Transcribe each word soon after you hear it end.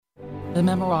the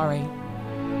Memorare.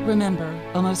 Remember,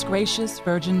 O most gracious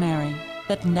Virgin Mary,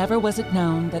 that never was it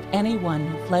known that anyone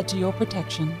who fled to your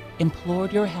protection,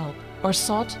 implored your help, or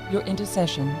sought your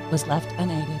intercession was left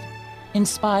unaided.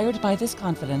 Inspired by this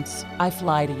confidence, I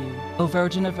fly to you, O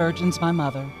Virgin of Virgins, my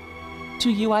Mother.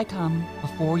 To you I come,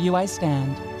 before you I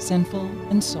stand, sinful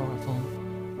and sorrowful.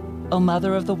 O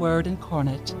Mother of the Word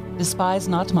incarnate, despise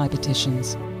not my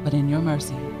petitions, but in your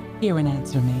mercy, hear and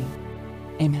answer me.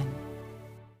 Amen.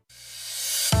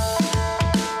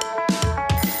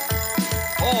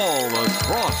 All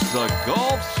across the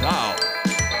Gulf South,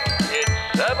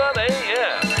 it's 7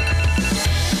 a.m.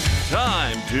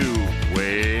 Time to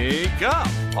wake up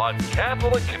on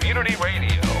Catholic Community Radio.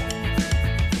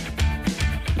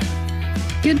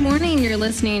 Good morning. You're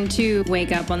listening to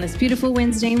Wake Up on this beautiful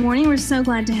Wednesday morning. We're so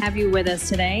glad to have you with us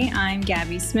today. I'm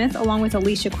Gabby Smith, along with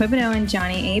Alicia Quibido and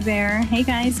Johnny Hebert. Hey,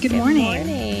 guys. Good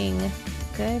morning.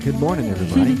 Good morning,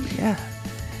 everybody. Yeah.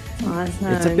 Awesome.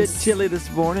 It's a bit chilly this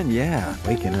morning. Yeah.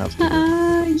 Waking up.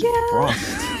 Yeah. Frost.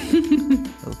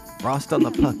 Frost on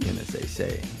the pumpkin, as they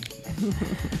say.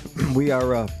 We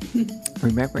are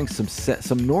remembering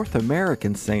some North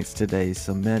American saints today,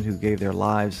 some men who gave their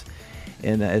lives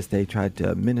and as they tried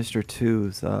to minister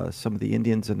to some of the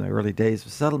Indians in the early days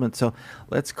of settlement. So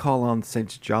let's call on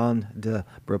Saints John de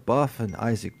Brebeuf and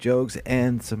Isaac Jogues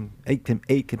and some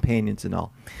eight companions in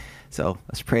all. So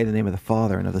let's pray in the name of the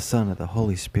Father and of the Son and of the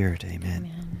Holy Spirit.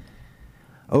 Amen. Amen.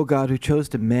 O God, who chose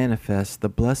to manifest the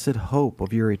blessed hope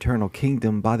of your eternal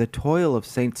kingdom by the toil of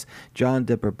Saints John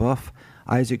de Brebeuf,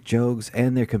 Isaac Jogues,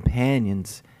 and their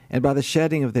companions, and by the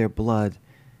shedding of their blood,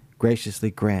 graciously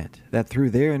grant that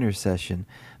through their intercession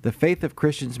the faith of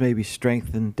Christians may be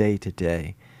strengthened day to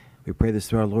day. We pray this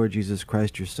through our Lord Jesus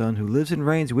Christ, your Son, who lives and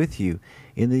reigns with you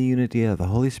in the unity of the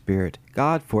Holy Spirit,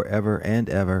 God forever and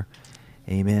ever.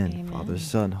 Amen. Amen. Father,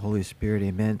 Son, Holy Spirit.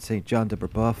 Amen. St. John de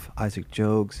Brebeuf, Isaac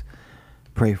Jogues,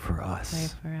 pray for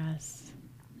us. Pray for us.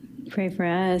 Pray for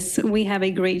us. We have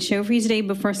a great show for you today,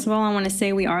 but first of all, I want to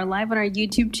say we are live on our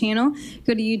YouTube channel.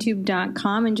 Go to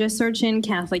youtube.com and just search in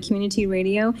Catholic Community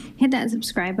Radio. Hit that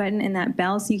subscribe button and that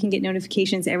bell so you can get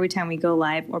notifications every time we go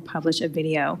live or publish a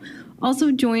video.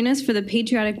 Also, join us for the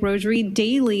Patriotic Rosary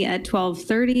daily at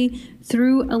 12:30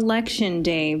 through Election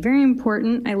Day. Very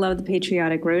important. I love the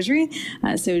Patriotic Rosary,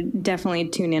 so definitely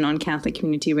tune in on Catholic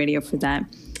Community Radio for that.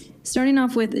 Starting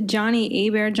off with Johnny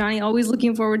Hebert. Johnny, always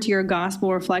looking forward to your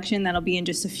gospel reflection. That'll be in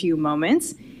just a few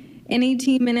moments. In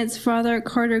 18 minutes, Father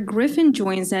Carter Griffin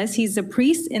joins us. He's a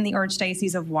priest in the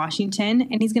Archdiocese of Washington,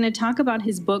 and he's going to talk about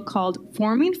his book called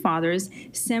Forming Fathers,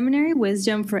 Seminary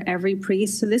Wisdom for Every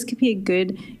Priest. So this could be a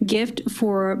good gift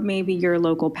for maybe your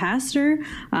local pastor,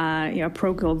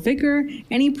 parochial vicar,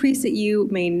 any priest that you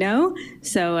may know.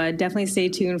 So definitely stay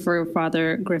tuned for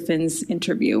Father Griffin's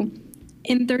interview.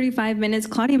 In 35 minutes,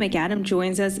 Claudia McAdam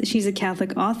joins us. She's a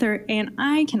Catholic author, and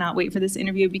I cannot wait for this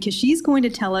interview because she's going to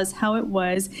tell us how it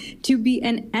was to be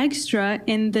an extra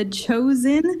in The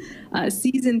Chosen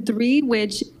Season 3,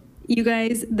 which, you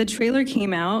guys, the trailer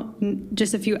came out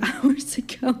just a few hours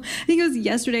ago. I think it was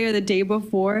yesterday or the day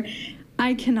before.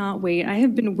 I cannot wait. I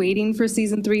have been waiting for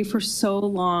Season 3 for so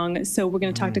long, so we're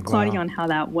going to talk to Claudia on how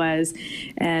that was.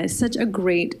 Such a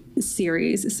great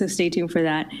series, so stay tuned for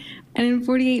that. And in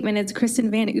 48 minutes, Kristen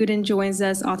Van Uden joins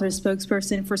us, author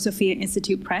spokesperson for Sophia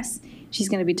Institute Press. She's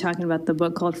going to be talking about the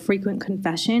book called Frequent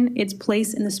Confession, Its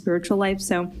Place in the Spiritual Life.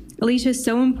 So, Alicia,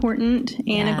 so important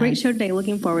and a great show today.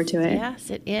 Looking forward to it. Yes,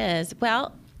 it is.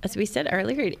 Well, as we said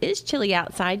earlier, it is chilly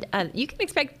outside. You can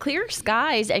expect clear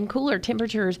skies and cooler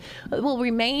temperatures will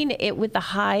remain with the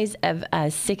highs of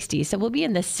 60. So we'll be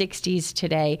in the 60s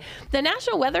today. The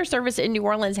National Weather Service in New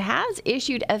Orleans has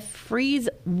issued a freeze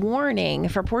warning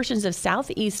for portions of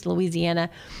southeast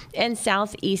Louisiana and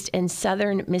southeast and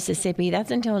southern Mississippi. That's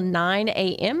until 9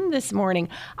 a.m. this morning.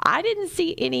 I didn't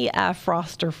see any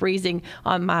frost or freezing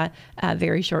on my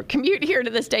very short commute here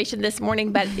to the station this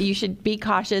morning, but you should be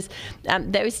cautious.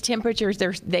 Those temperatures,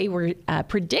 they were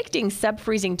predicting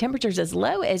sub-freezing temperatures as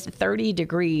low as 30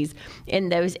 degrees in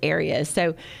those areas.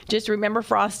 So just remember,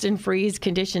 frost and freeze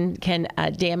condition can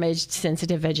damage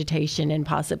sensitive vegetation and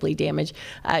possibly damage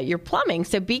your plumbing.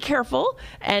 So be careful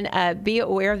and be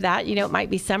aware of that. You know, it might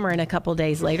be summer in a couple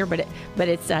days later, but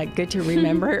it's good to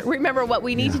remember what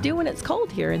we need to do when it's cold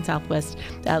here in Southwest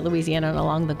Louisiana and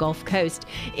along the Gulf Coast.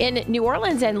 In New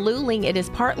Orleans and Luling, it is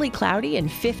partly cloudy and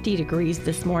 50 degrees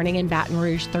this morning. In Baton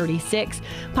Rouge, 36,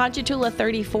 Ponchatoula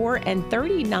 34, and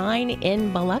 39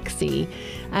 in Biloxi.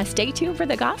 Stay tuned for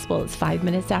the gospel. It's 5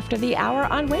 minutes after the hour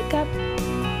on Wake Up.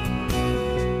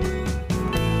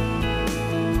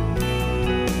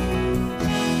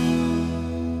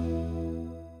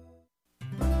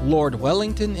 Lord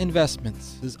Wellington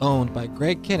Investments is owned by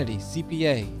Greg Kennedy,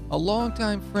 CPA, a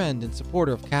longtime friend and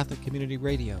supporter of Catholic Community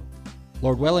Radio.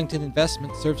 Lord Wellington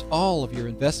Investments serves all of your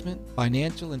investment,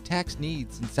 financial, and tax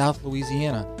needs in South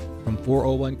Louisiana. From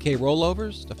 401k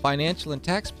rollovers to financial and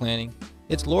tax planning,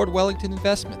 it's Lord Wellington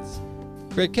Investments.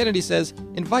 Greg Kennedy says,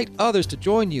 invite others to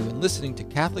join you in listening to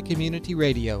Catholic Community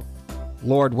Radio.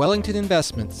 Lord Wellington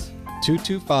Investments,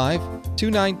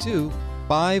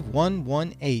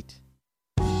 225-292-5118.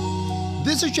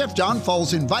 This is Chef John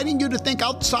Foles inviting you to think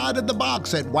outside of the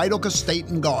box at White Oak Estate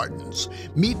and Gardens.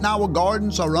 Meet and Our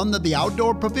Gardens are under the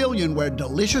outdoor pavilion where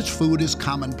delicious food is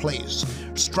commonplace.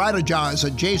 Strategize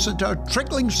adjacent to a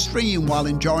trickling stream while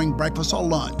enjoying breakfast or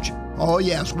lunch. Oh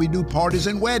yes, we do parties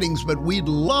and weddings, but we'd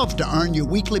love to earn your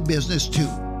weekly business too.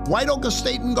 White Oak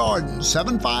Estate and Gardens,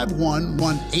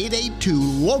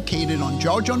 751-1882, located on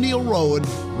George O'Neill Road,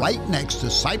 right next to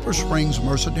Cypress Springs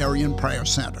Mercedarian Prayer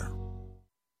Center.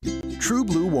 True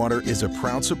Blue Water is a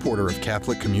proud supporter of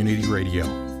Catholic Community Radio.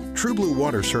 True Blue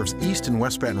Water serves East and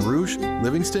West Baton Rouge,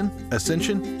 Livingston,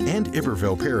 Ascension, and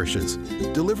Iberville parishes,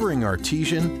 delivering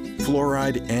artesian,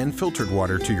 fluoride, and filtered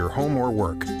water to your home or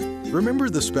work.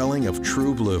 Remember the spelling of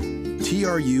True Blue,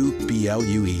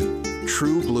 T-R-U-B-L-U-E,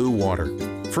 True Blue Water.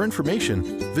 For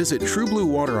information, visit True Blue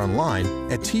Water online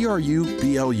at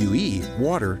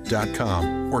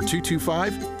trubluewater.com or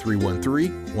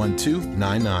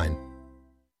 225-313-1299.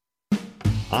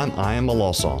 I'm Ian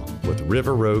Malosson with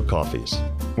River Road Coffees.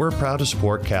 We're proud to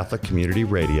support Catholic Community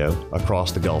Radio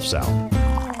across the Gulf South.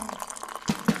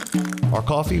 Our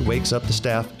coffee wakes up the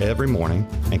staff every morning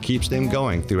and keeps them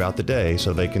going throughout the day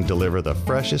so they can deliver the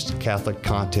freshest Catholic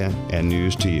content and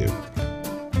news to you.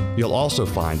 You'll also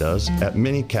find us at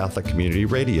many Catholic Community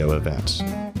Radio events.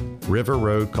 River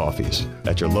Road Coffees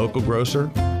at your local grocer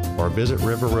or visit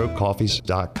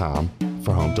riverroadcoffees.com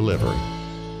for home delivery.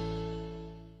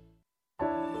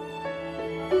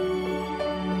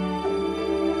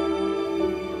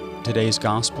 Today's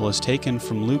gospel is taken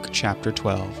from Luke chapter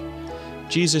 12.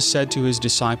 Jesus said to his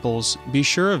disciples, "Be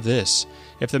sure of this,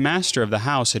 if the master of the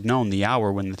house had known the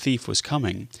hour when the thief was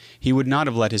coming, he would not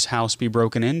have let his house be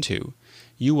broken into.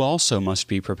 You also must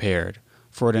be prepared,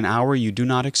 for at an hour you do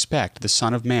not expect the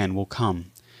Son of Man will come."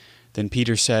 Then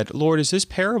Peter said, "Lord, is this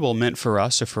parable meant for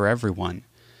us or for everyone?"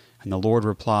 And the Lord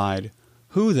replied,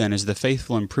 "Who then is the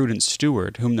faithful and prudent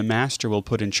steward whom the master will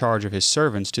put in charge of his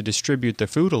servants to distribute the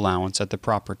food allowance at the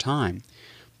proper time?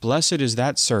 Blessed is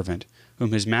that servant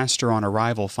whom his master on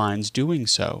arrival finds doing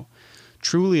so.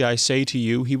 Truly I say to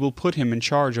you, he will put him in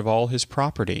charge of all his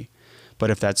property. But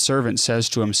if that servant says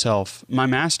to himself, 'My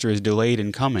master is delayed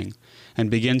in coming,' and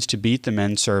begins to beat the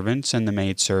men servants and the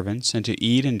maid servants, and to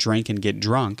eat and drink and get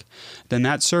drunk, then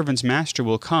that servant's master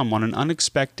will come on an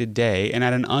unexpected day and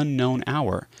at an unknown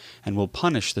hour, and will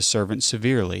punish the servant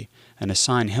severely, and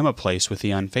assign him a place with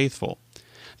the unfaithful.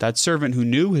 That servant who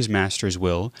knew his master's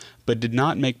will, but did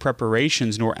not make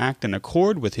preparations nor act in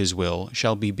accord with his will,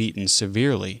 shall be beaten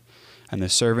severely. And the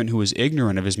servant who was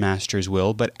ignorant of his master's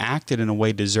will, but acted in a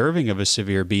way deserving of a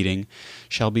severe beating,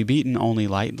 shall be beaten only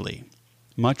lightly.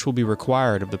 Much will be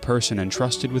required of the person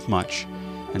entrusted with much,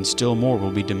 and still more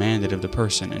will be demanded of the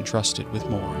person entrusted with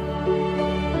more."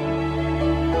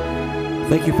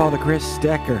 Thank you, Father Chris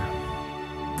Decker.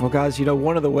 Well, guys,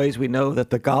 one of the ways we know that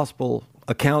the gospel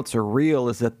accounts are real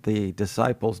is that the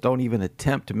disciples don't even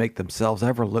attempt to make themselves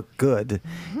ever look good.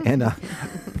 And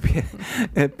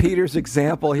Peter's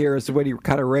example here is when he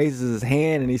kind of raises his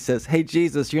hand and he says, "Hey,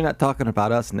 Jesus, you're not talking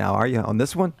about us now, are you, on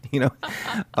this one?"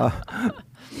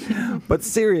 But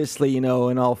seriously, in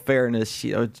all fairness,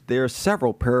 there are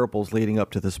several parables leading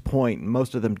up to this point,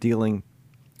 most of them dealing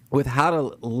with how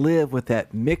to live with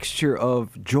that mixture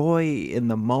of joy in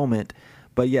the moment,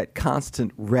 but yet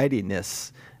constant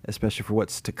readiness, especially for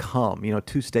what's to come.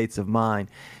 Two states of mind,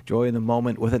 joy in the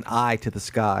moment with an eye to the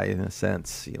sky, in a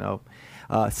sense.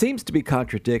 Seems to be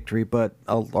contradictory, but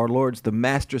our Lord's the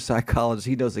master psychologist.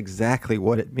 He knows exactly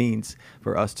what it means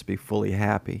for us to be fully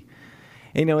happy.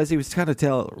 And, as he was kind of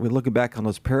looking back on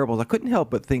those parables, I couldn't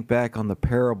help but think back on the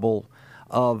parable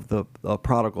of the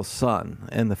prodigal son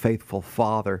and the faithful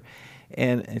father.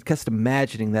 And just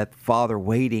imagining that father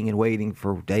waiting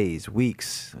for days,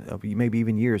 weeks, maybe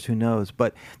even years, who knows.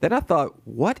 But then I thought,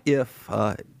 what if,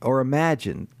 or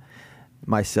imagine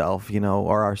myself,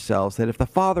 or ourselves, that if the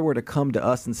father were to come to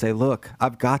us and say, "Look,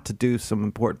 I've got to do some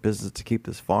important business to keep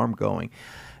this farm going.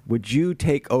 Would you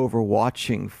take over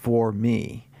watching for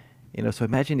me?" So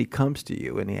imagine he comes to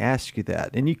you and he asks you that,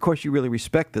 and of course you really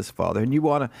respect this father, and you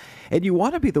want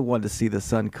to be the one to see the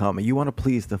son come, and you want to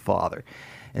please the father,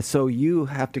 and so you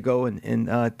have to go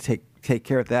and take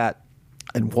care of that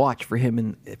and watch for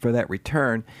him for that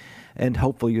return, and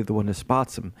hopefully you're the one who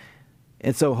spots him.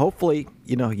 And so hopefully,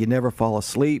 you never fall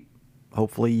asleep.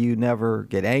 Hopefully you never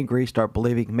get angry, start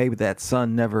believing maybe that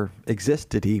son never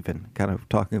existed even, kind of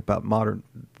talking about modern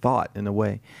thought in a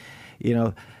way.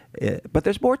 But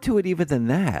there's more to it even than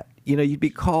that. You'd be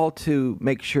called to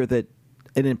make sure that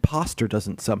an imposter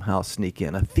doesn't somehow sneak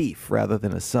in, a thief rather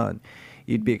than a son.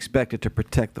 You'd be expected to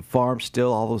protect the farm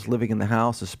still, all those living in the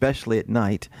house, especially at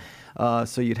night.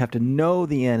 So you'd have to know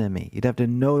the enemy. You'd have to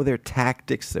know their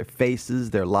tactics, their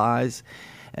faces, their lies.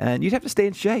 And you'd have to stay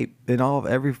in shape in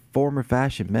every form or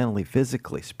fashion, mentally,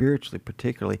 physically, spiritually,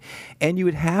 particularly. And you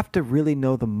would have to really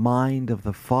know the mind of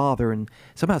the Father and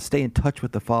somehow stay in touch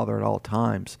with the Father at all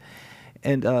times.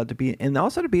 And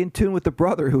also to be in tune with the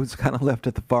brother who's kind of left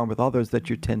at the farm with others that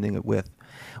you're tending it with.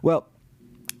 Well,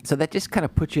 so that just kind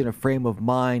of puts you in a frame of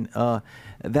mind.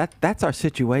 That's our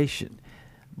situation.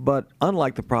 But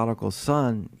unlike the prodigal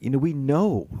son, we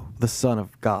know the Son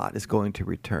of God is going to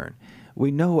return. We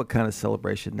know what kind of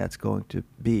celebration that's going to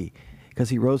be because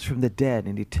he rose from the dead,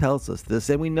 and he tells us this.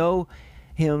 And we know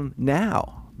him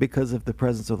now because of the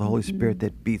presence of the Holy Spirit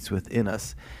that beats within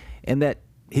us, and that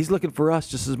he's looking for us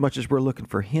just as much as we're looking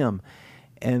for him,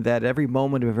 and that every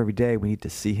moment of every day we need to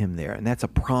see him there. And that's a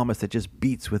promise that just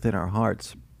beats within our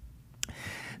hearts.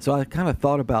 So I kind of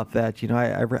thought about that.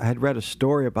 I had read a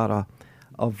story about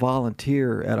a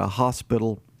volunteer at a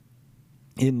hospital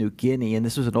in New Guinea, and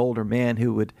this was an older man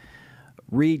who would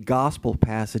read gospel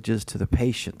passages to the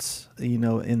patients,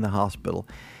 in the hospital.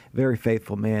 Very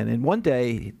faithful man. And one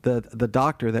day, the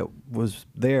doctor that was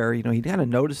there, he kind of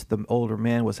noticed the older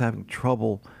man was having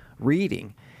trouble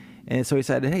reading. And so he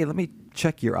said, "Hey, let me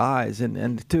check your eyes."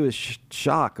 And to his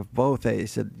shock of both, he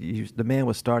said the man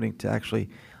was starting to actually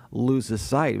lose his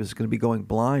sight. He was going to be going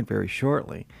blind very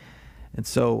shortly. And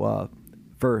so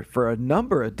for a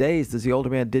number of days, the older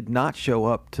man did not show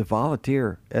up to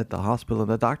volunteer at the hospital, and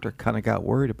the doctor kind of got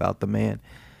worried about the man.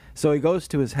 So he goes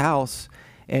to his house,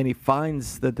 and he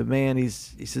finds that the man, he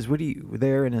says, "What are you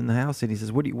there?" And in the house, and he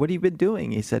says, "What have you been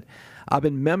doing?" He said, "I've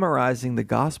been memorizing the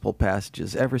gospel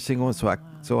passages, every single one.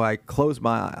 So I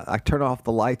I turn off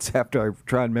the lights after I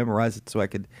try and memorize it so I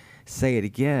could say it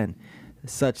again,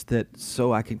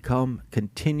 so I can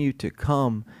continue to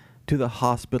come to the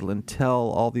hospital and tell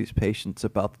all these patients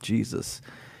about Jesus."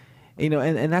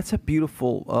 And that's a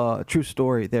beautiful, true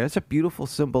story there. It's a beautiful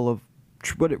symbol of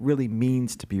what it really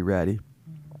means to be ready.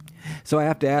 So I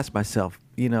have to ask myself,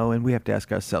 and we have to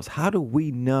ask ourselves, how do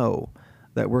we know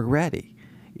that we're ready?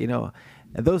 And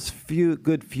those few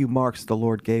marks the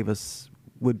Lord gave us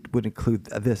would include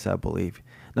this, I believe.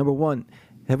 Number one,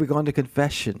 have we gone to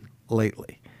confession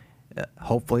lately?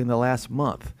 Hopefully in the last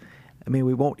month. I mean,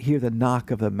 we won't hear the knock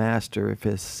of the master if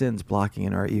his sin's blocking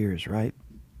in our ears, right?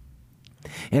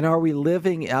 And are we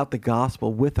living out the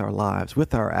gospel with our lives,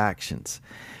 with our actions,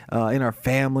 in our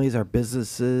families, our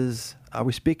businesses? Are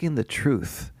we speaking the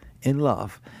truth in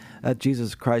love?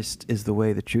 Jesus Christ is the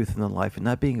way, the truth, and the life, and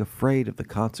not being afraid of the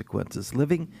consequences.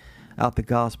 Living out the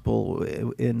gospel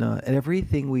in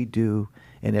everything we do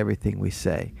and everything we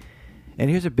say. And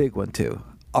here's a big one, too.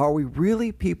 Are we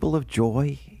really people of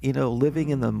joy, living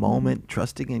in the moment,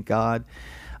 trusting in God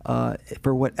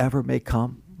for whatever may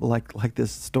come, like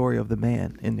this story of the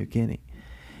man in New Guinea?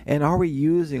 And are we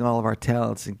using all of our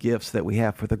talents and gifts that we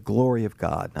have for the glory of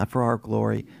God, not for our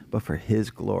glory, but for his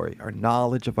glory, our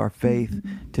knowledge of our faith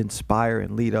to inspire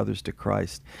and lead others to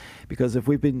Christ? Because if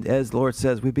we've been, as the Lord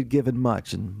says, we've been given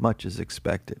much, and much is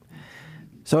expected.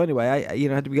 So anyway, I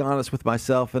had to be honest with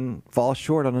myself and fall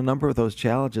short on a number of those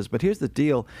challenges. But here's the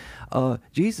deal.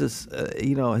 Jesus,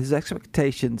 his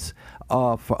expectations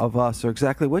of us are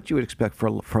exactly what you would expect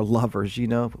for lovers,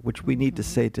 which we need to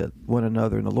say to one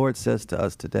another. And the Lord says to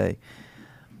us today,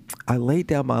 "I laid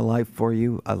down my life for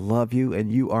you. I love you,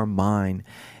 and you are mine.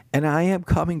 And I am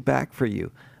coming back for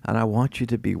you, and I want you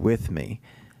to be with me.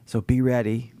 So be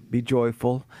ready, be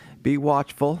joyful, be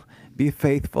watchful, be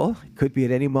faithful." Could be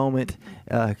at any moment,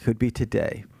 could be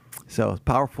today. So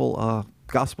powerful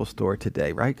gospel story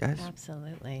today, right, guys?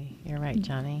 Absolutely. You're right,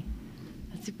 Johnny.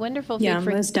 It's a wonderful. Yeah,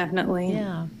 most definitely.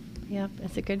 Yeah. Yep,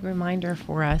 it's a good reminder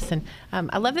for us. And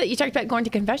I love that you talked about going to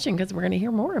confession, because we're going to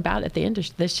hear more about it at the end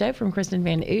of this show from Kristen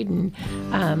Van Uden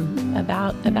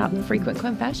about frequent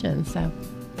confession. So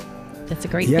that's a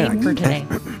great thing for today.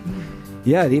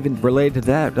 Yeah, and even related to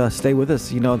that, stay with us.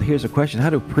 Here's a question.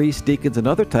 How do priests, deacons, and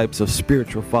other types of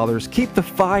spiritual fathers keep the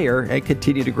fire and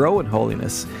continue to grow in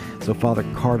holiness? So Father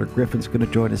Carter Griffin's going to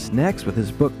join us next with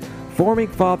his book, Forming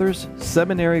Fathers,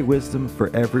 Seminary Wisdom for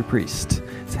Every Priest.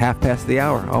 It's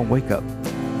 1:30 on Wake Up.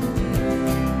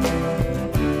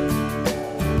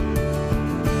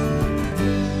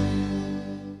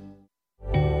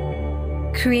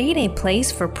 Create a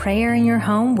place for prayer in your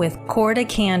home with Corda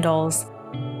candles.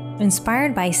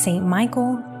 Inspired by St.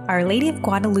 Michael, Our Lady of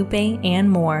Guadalupe, and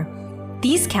more.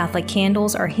 These Catholic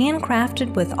candles are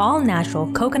handcrafted with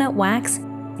all-natural coconut wax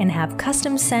and have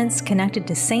custom scents connected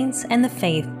to saints and the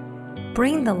faith.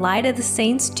 Bring the light of the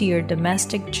saints to your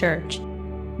domestic church.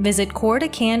 Visit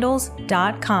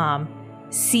cordacandles.com.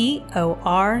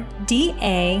 CORDA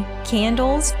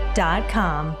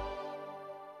candles.com.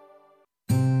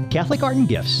 Catholic Art and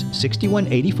Gifts,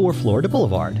 6184 Florida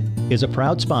Boulevard, is a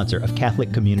proud sponsor of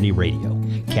Catholic Community Radio.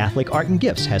 Catholic Art and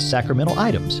Gifts has sacramental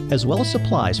items as well as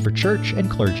supplies for church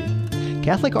and clergy.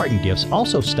 Catholic Art and Gifts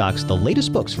also stocks the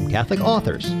latest books from Catholic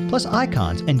authors, plus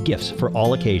icons and gifts for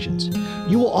all occasions.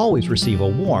 You will always receive a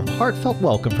warm, heartfelt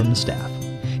welcome from the staff.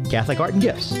 Catholic Art and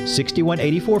Gifts,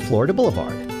 6184 Florida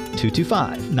Boulevard,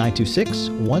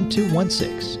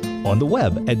 225-926-1216. On the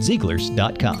web at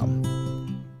Zieglers.com.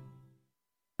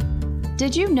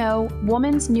 Did you know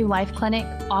Woman's New Life Clinic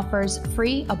offers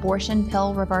free abortion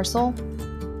pill reversal?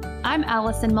 I'm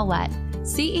Allison Millette,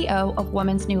 CEO of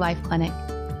Woman's New Life Clinic.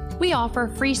 We offer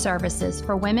free services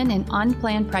for women in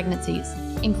unplanned pregnancies,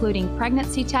 including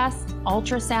pregnancy tests,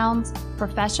 ultrasounds,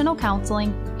 professional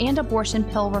counseling, and abortion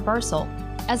pill reversal,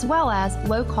 as well as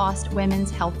low-cost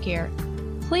women's health care.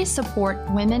 Please support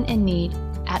women in need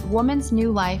at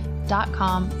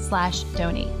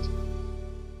womansnewlife.com/donate.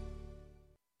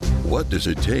 What does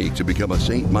it take to become a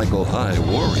St. Michael High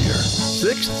warrior?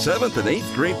 6th, 7th, and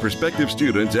 8th grade prospective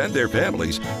students and their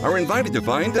families are invited to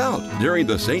find out during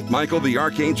the St. Michael the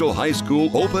Archangel High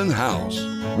School Open House,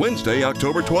 Wednesday,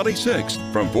 October 26th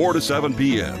from 4 to 7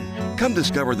 p.m. Come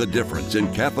discover the difference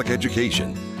in Catholic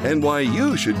education and why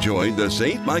you should join the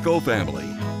St. Michael family.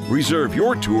 Reserve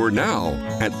your tour now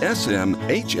at smhsbr.org.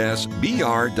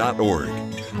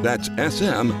 That's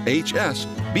smhsbr.org.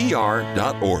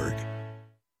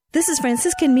 This is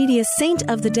Franciscan Media's Saint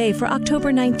of the Day for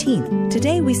October 19th.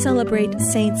 Today we celebrate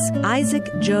Saints Isaac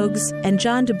Jogues and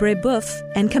John de Brebeuf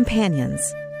and companions.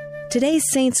 Today's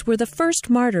saints were the first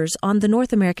martyrs on the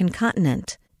North American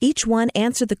continent. Each one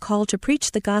answered the call to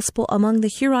preach the gospel among the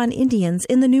Huron Indians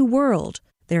in the New World.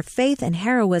 Their faith and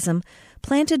heroism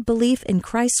planted belief in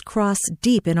Christ's cross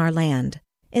deep in our land.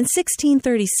 In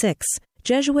 1636,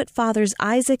 Jesuit fathers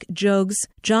Isaac Jogues,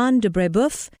 John de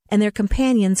Brebeuf, and their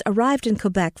companions arrived in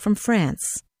Quebec from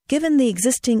France. Given the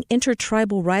existing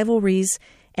intertribal rivalries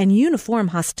and uniform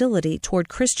hostility toward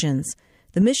Christians,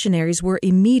 the missionaries were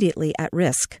immediately at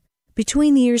risk.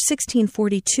 Between the years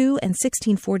 1642 and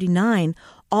 1649,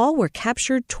 all were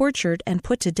captured, tortured, and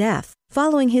put to death.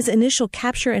 Following his initial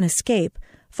capture and escape,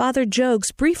 Father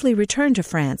Jogues briefly returned to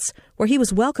France, where he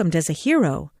was welcomed as a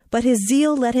hero. But his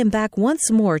zeal led him back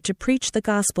once more to preach the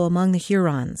gospel among the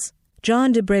Hurons.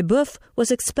 John de Brebeuf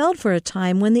was expelled for a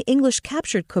time when the English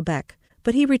captured Quebec,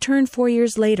 but he returned 4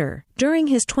 years later. During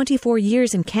his 24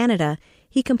 years in Canada,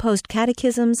 he composed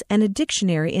catechisms and a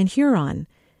dictionary in Huron,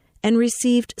 and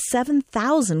received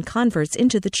 7,000 converts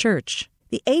into the church.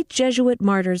 The 8 Jesuit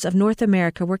martyrs of North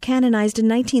America were canonized in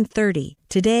 1930.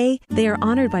 Today, they are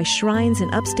honored by shrines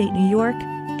in upstate New York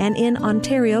and in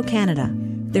Ontario, Canada.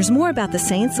 There's more about the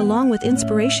saints along with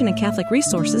inspiration and Catholic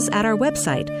resources at our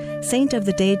website,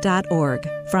 saintoftheday.org.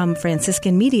 From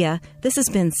Franciscan Media, this has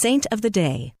been Saint of the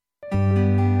Day.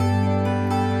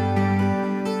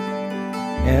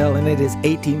 Well, and it is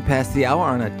 18 past the hour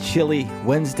on a chilly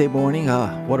Wednesday morning.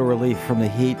 What a relief from the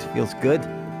heat. Feels good.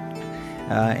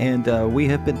 And we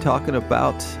have been talking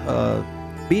about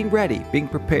being ready, being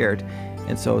prepared.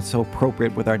 And so it's so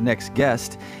appropriate with our next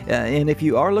guest. And if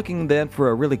you are looking then for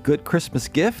a really good Christmas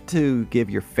gift to give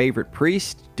your favorite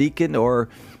priest, deacon, or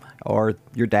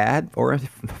your dad, or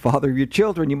father of your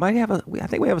children, you might have I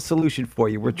think we have a solution for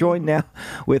you. We're joined now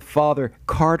with Father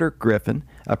Carter Griffin,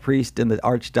 a priest in the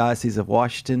Archdiocese of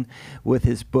Washington, with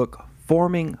his book,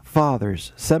 Forming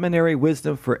Fathers, Seminary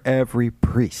Wisdom for Every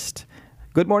Priest.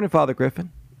 Good morning, Father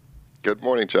Griffin. Good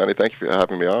morning, Johnny. Thank you for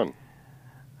having me on.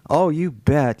 Oh, you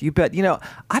bet. You bet. You know,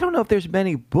 I don't know if there's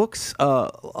many books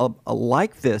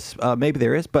like this. Maybe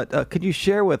there is, but could you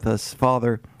share with us,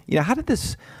 Father, how did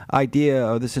this idea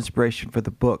or this inspiration for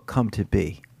the book come to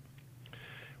be?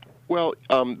 Well,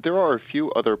 there are a few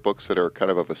other books that are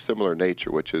kind of a similar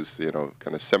nature, which is,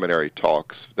 kind of seminary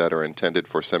talks that are intended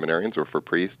for seminarians or for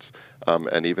priests,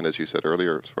 and even, as you said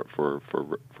earlier, for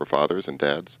fathers and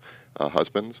dads,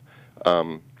 husbands.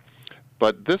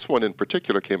 But this one in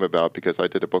particular came about because I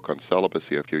did a book on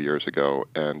celibacy a few years ago,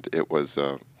 and it was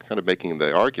kind of making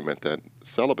the argument that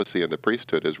celibacy in the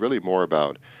priesthood is really more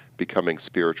about becoming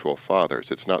spiritual fathers.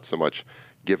 It's not so much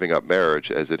giving up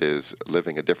marriage as it is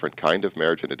living a different kind of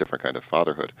marriage and a different kind of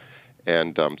fatherhood.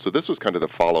 And so this was kind of the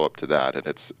follow-up to that, and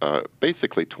it's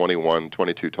basically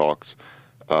 22 talks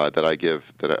that I give.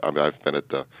 I've been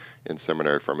in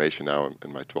seminary formation now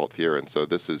in my 12th year, and so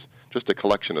this is just a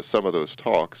collection of some of those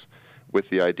talks with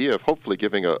the idea of hopefully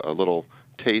giving a little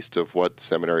taste of what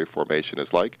seminary formation is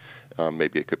like.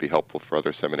 Maybe it could be helpful for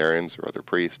other seminarians or other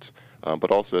priests,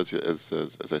 but also, as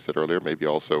I said earlier, maybe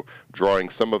also drawing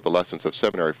some of the lessons of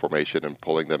seminary formation and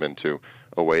pulling them into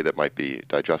a way that might be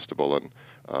digestible and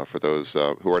for those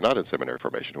who are not in seminary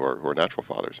formation, who are natural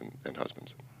fathers and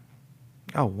husbands.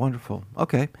 Oh, wonderful.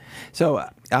 Okay. So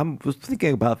I was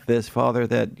thinking about this, Father,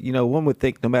 that, one would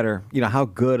think no matter, how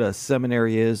good a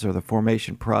seminary is or the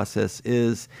formation process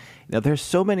is, there's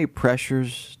so many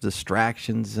pressures,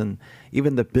 distractions, and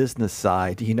even the business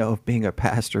side, of being a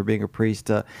pastor, being a priest.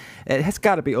 It has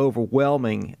got to be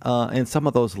overwhelming. And some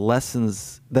of those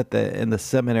lessons that in the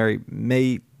seminary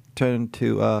may turn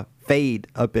to fade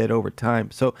a bit over time.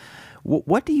 So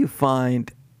what do you find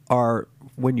are,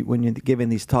 when you're giving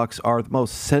these talks, are the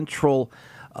most central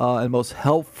and most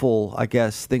helpful, I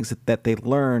guess, things that they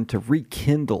learn to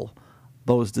rekindle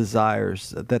those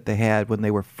desires that they had when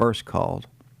they were first called?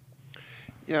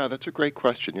 Yeah, that's a great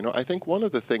question. I think one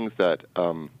of the things that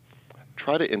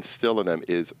try to instill in them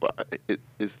is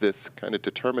this kind of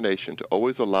determination to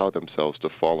always allow themselves to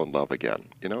fall in love again.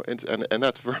 And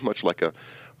that's very much like a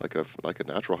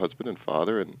natural husband and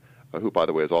father, and who, by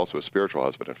the way, is also a spiritual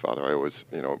husband and father. I always,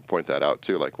 point that out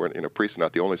too. Like, priests are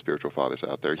not the only spiritual fathers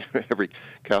out there. Every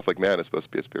Catholic man is supposed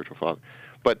to be a spiritual father.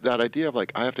 But that idea of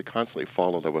I have to constantly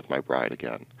fall in love with my bride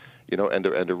again, and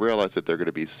to realize that there are going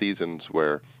to be seasons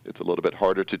where it's a little bit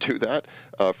harder to do that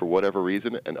for whatever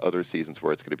reason, and other seasons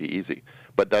where it's going to be easy.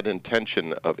 But that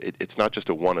intention of it's not just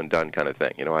a one and done kind of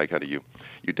thing.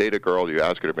 You date a girl, you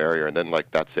ask her to marry her, and then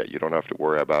that's it. You don't have to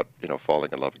worry about falling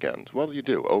in love again. Well, you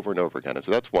do over and over again. And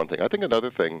so that's one thing. I think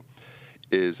another thing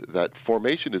is that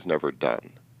formation is never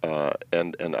done.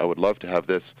 And I would love to have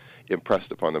this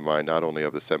impressed upon the mind not only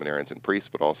of the seminarians and priests,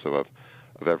 but also of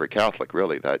every Catholic,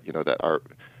 really, that that our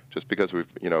just because we've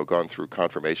gone through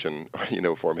confirmation,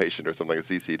 formation or something like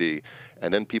CCD,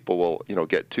 and then people will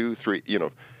get two, three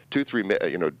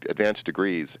advanced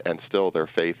degrees, and still their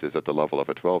faith is at the level of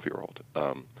a 12-year-old.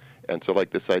 And so,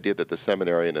 this idea that the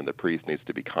seminarian and the priest needs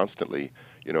to be constantly,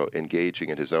 engaging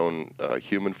in his own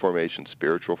human formation,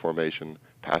 spiritual formation,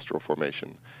 pastoral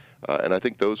formation, and I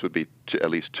think those would be at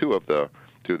least two of the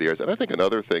areas. And I think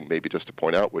another thing, maybe just to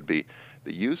point out, would be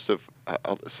the use of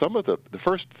some of the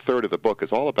first third of the book is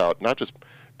all about not just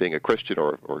being a Christian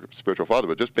or spiritual father,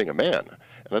 but just being a man.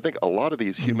 And I think a lot of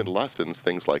these human lessons,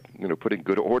 things like putting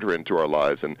good order into our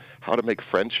lives and how to make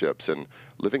friendships and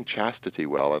living chastity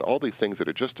well, and all these things that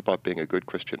are just about being a good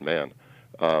Christian man,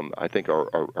 I think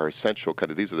are essential.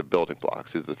 These are the building blocks,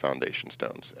 these are the foundation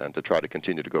stones, and to try to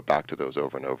continue to go back to those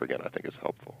over and over again, I think is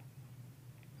helpful.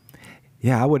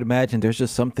 Yeah, I would imagine there's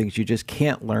just some things you just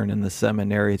can't learn in the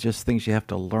seminary. It's just things you have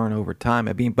to learn over time.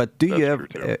 I mean, but do you ever,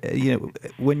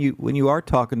 when you are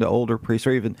talking to older priests,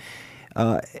 or even,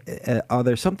 are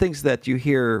there some things that you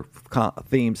hear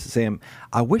themes saying,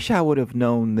 I wish I would have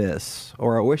known this,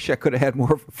 or I wish I could have had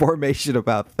more formation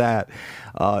about that?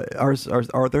 Are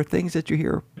there things that you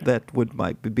hear that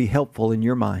might be helpful in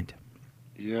your mind?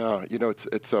 Yeah,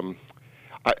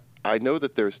 I know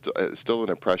that there's still an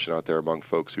impression out there among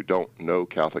folks who don't know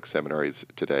Catholic seminaries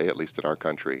today, at least in our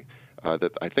country,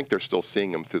 that I think they're still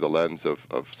seeing them through the lens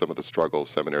of some of the struggles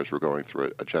seminaries were going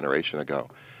through a generation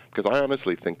ago. Because I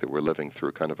honestly think that we're living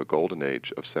through kind of a golden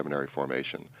age of seminary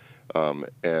formation.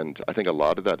 And I think a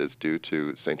lot of that is due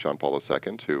to St. John Paul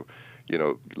II, who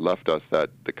left us the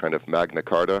kind of Magna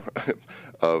Carta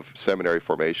of seminary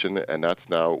formation, and that's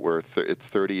now it's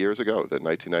 30 years ago, that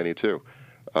 1992.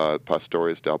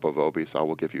 Pastores Delbo Vobis, I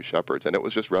will give you shepherds. And it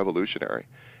was just revolutionary.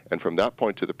 And from that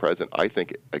point to the present, I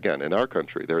think, again, in our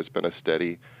country, there's been a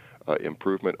steady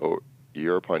improvement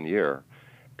year upon year.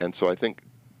 And so I think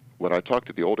when I talk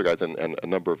to the older guys, and a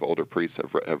number of older priests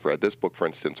have read this book, for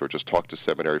instance, or just talked to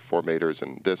seminary formators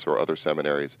in this or other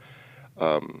seminaries,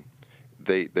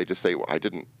 they just say, well, I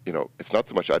didn't, it's not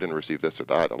so much I didn't receive this or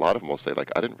that. A lot of them will say,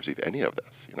 I didn't receive any of this.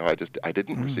 I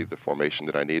didn't receive the formation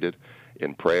that I needed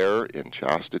in prayer, in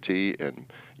chastity, in,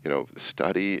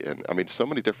 study, and so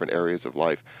many different areas of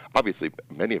life. Obviously,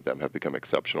 many of them have become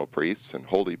exceptional priests and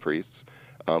holy priests,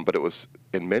 but it was,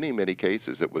 in many, many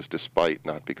cases, it was despite,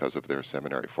 not because of their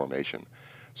seminary formation.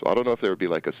 So I don't know if there would be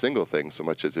like a single thing so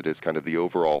much as it is kind of the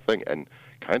overall thing and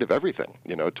kind of everything,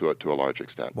 to a large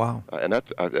extent. Wow. And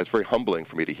that's very humbling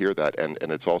for me to hear that, and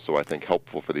it's also, I think,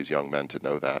 helpful for these young men to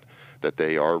know that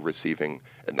they are receiving,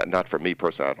 and not from me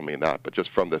personally, I don't mean that, but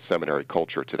just from the seminary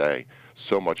culture today,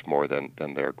 so much more than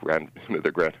their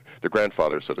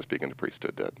grandfathers, so to speak, in the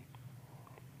priesthood did.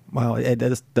 Well, it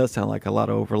does sound like a lot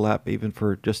of overlap, even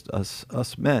for just us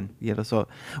men. So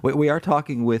we are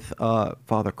talking with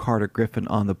Father Carter Griffin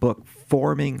on the book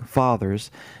 "Forming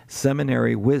Fathers: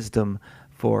 Seminary Wisdom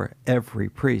for Every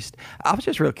Priest." I was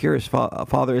just real curious,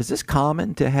 Father. Is this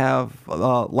common to have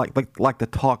like the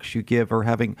talks you give, or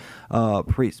having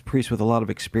priests with a lot of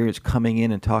experience coming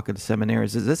in and talking to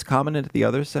seminaries? Is this common at the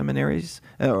other seminaries,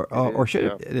 or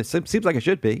should it seems like it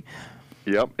should be?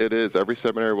 Yep, it is. Every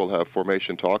seminary will have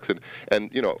formation talks, and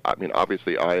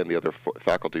obviously I and the other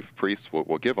faculty priests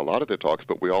will give a lot of their talks,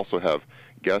 but we also have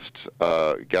guests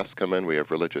come in. We have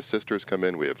religious sisters come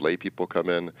in. We have lay people come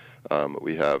in.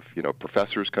 We have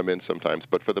professors come in sometimes,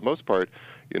 but for the most part,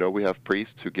 we have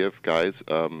priests who give guys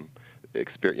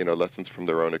lessons from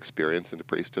their own experience in the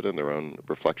priesthood and their own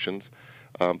reflections.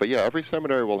 But yeah, every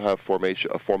seminary will have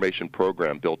a formation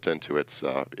program built into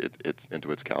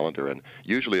its calendar, and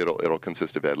usually it'll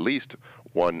consist of at least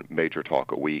one major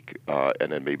talk a week,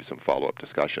 and then maybe some follow-up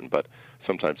discussion. But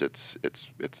sometimes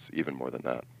it's even more than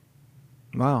that.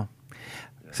 Wow.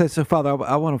 So Father,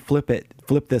 I want to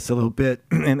flip this a little bit,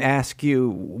 and ask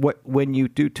you when you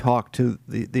do talk to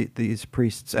these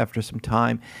priests after some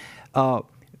time,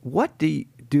 what do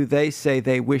they say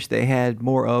they wish they had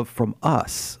more of from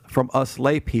us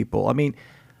lay people? I mean,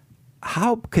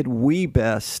 how could we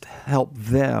best help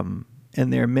them in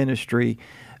their ministry,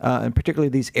 and particularly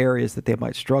these areas that they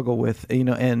might struggle with,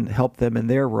 and help them in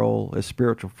their role as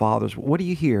spiritual fathers? What do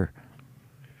you hear?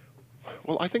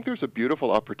 Well, I think there's a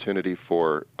beautiful opportunity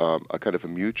for a kind of a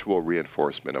mutual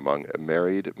reinforcement among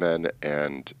married men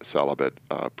and celibate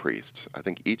priests. I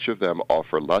think each of them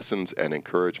offer lessons and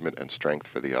encouragement and strength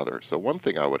for the other. So one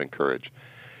thing I would encourage,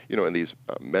 in these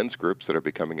men's groups that are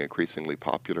becoming increasingly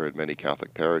popular in many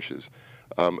Catholic parishes,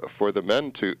 for the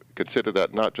men to consider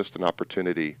that not just an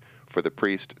opportunity for the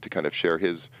priest to kind of share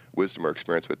his wisdom or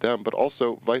experience with them, but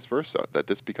also vice versa, that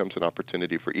this becomes an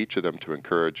opportunity for each of them to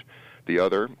encourage the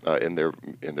other in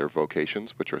their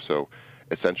vocations, which are so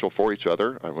essential for each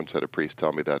other. I once had a priest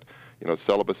tell me that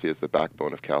celibacy is the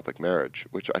backbone of Catholic marriage,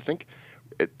 which I think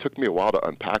it took me a while to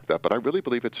unpack that, but I really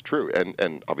believe it's true.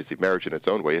 And obviously marriage in its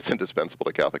own way is indispensable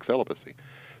to Catholic celibacy.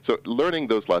 So learning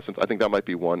those lessons, I think that might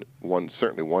be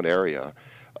certainly one area.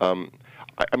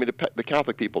 The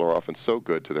Catholic people are often so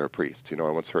good to their priests. I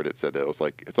once heard it said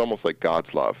it's almost like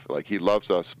God's love. Like He loves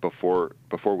us before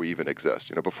we even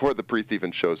exist. Before the priest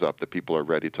even shows up, the people are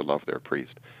ready to love their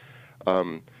priest.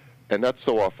 And that's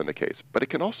so often the case. But it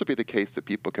can also be the case that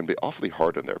people can be awfully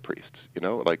hard on their priests.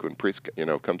 Like when priest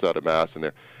comes out of mass and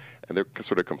they're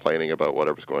sort of complaining about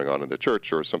whatever's going on in the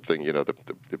church or something.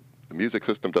 The music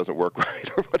system doesn't work right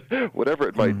or whatever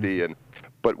it might be,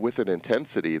 but with an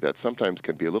intensity that sometimes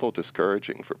can be a little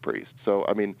discouraging for priests. So,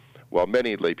 while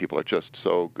many lay people are just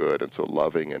so good and so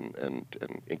loving and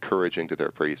encouraging to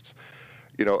their priests,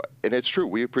 and it's true,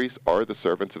 we priests are the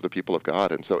servants of the people of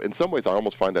God. And so in some ways, I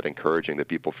almost find that encouraging that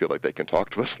people feel like they can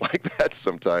talk to us like that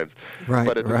sometimes. Right,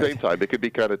 but at the same time, it could be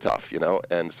kind of tough,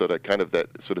 and so that kind of that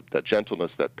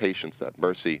gentleness, that patience, that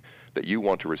mercy that you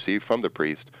want to receive from the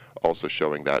priest, also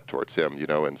showing that towards him,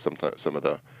 and sometimes some of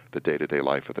the day-to-day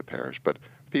life of the parish. But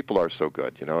people are so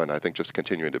good, and I think just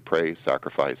continuing to pray,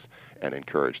 sacrifice, and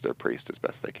encourage their priest as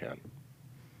best they can.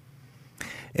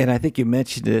 And I think you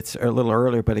mentioned it a little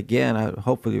earlier, but again,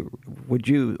 hopefully,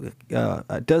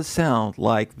 it does sound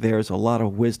like there's a lot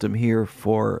of wisdom here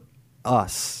for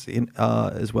us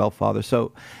as well, Father.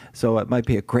 So it might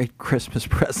be a great Christmas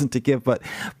present to give, but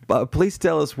please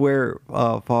tell us where,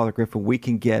 Father Griffin, we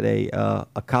can get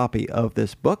a copy of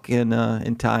this book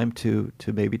in time to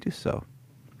maybe do so.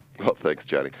 Well, thanks,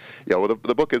 Johnny. Yeah, well,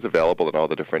 the book is available in all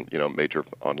the different, major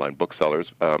online booksellers.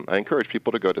 I encourage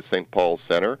people to go to St. Paul's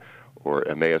Center or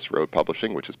Emmaus Road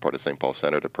Publishing, which is part of St. Paul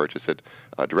Center, to purchase it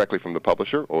directly from the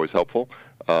publisher. Always helpful.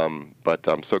 But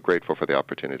I'm so grateful for the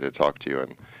opportunity to talk to you,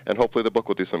 and hopefully the book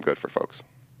will do some good for folks.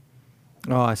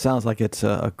 Oh, it sounds like it's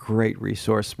a great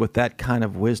resource with that kind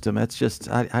of wisdom. That's just,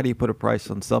 how do you put a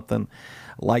price on something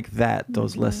like that,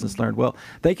 those lessons learned? Well,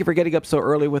 thank you for getting up so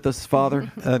early with us,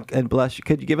 Father, and bless you.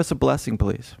 Could you give us a blessing,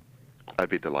 please? I'd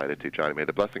be delighted to, Johnny. May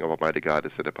the blessing of Almighty God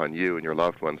descend upon you and your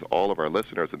loved ones, all of our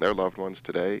listeners and their loved ones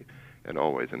today and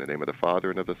always. In the name of the Father,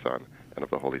 and of the Son, and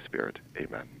of the Holy Spirit.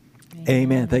 Amen.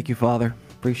 Amen. Thank you, Father.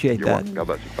 Appreciate You're that. welcome. God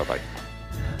bless you. Bye-bye.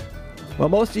 Well,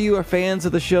 most of you are fans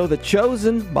of the show The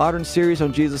Chosen, modern series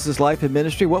on Jesus' life and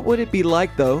ministry. What would it be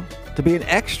like, though, to be an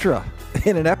extra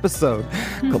in an episode?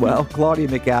 Well, Claudia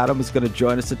McAdam is going to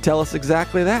join us to tell us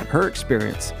exactly that, her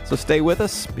experience. So stay with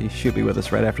us. She'll be with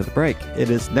us right after the break.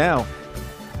 It is now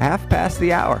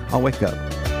 1:30 on Wake Up.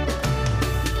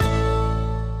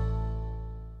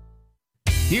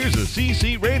 Here's a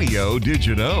CC Radio Did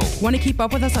You Know? Want to keep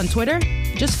up with us on Twitter?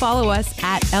 Just follow us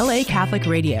at LA Catholic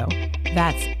Radio.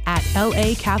 That's at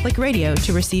LA Catholic Radio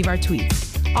to receive our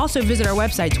tweets. Also visit our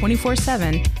website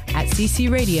 24/7 at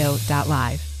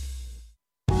ccradio.live.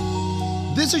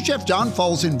 This is Chef John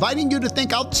Foles inviting you to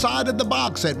think outside of the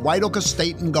box at White Oak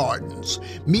Estate and Gardens.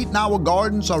 Meet in our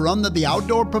gardens or under the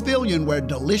outdoor pavilion where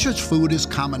delicious food is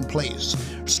commonplace.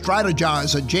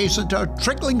 Strategize adjacent to a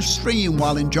trickling stream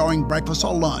while enjoying breakfast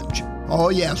or lunch. Oh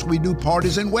yes, we do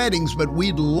parties and weddings, but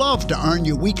we'd love to earn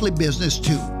your weekly business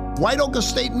too. White Oak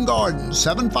Estate and Gardens,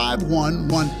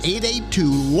 751-1882,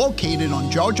 located on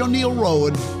George O'Neill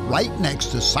Road, right next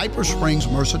to Cypress Springs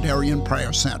Mercedarian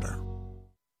Prayer Center.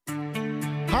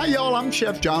 Hi y'all, I'm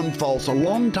Chef John Foles, a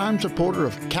longtime supporter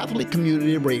of Catholic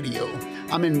Community Radio.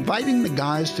 I'm inviting the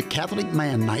guys to Catholic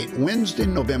Man Night, Wednesday,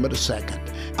 November the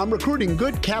 2nd. I'm recruiting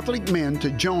good Catholic men to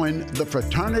join the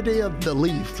Fraternity of the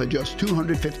Leaf for just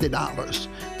 $250.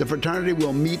 The fraternity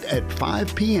will meet at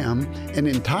 5 p.m. and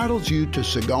entitles you to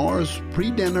cigars,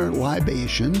 pre-dinner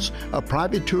libations, a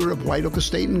private tour of White Oak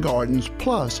Estate and Gardens,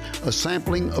 plus a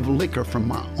sampling of liquor from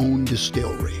my own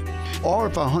distillery. Or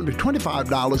for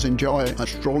 $125, enjoy a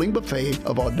strolling buffet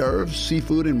of hors d'oeuvres,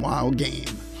 seafood, and wild game.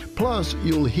 Plus,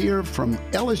 you'll hear from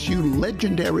LSU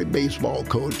legendary baseball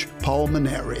coach Paul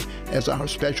Maneri as our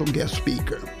special guest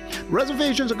speaker.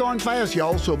 Reservations are going fast,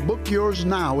 y'all, so book yours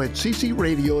now at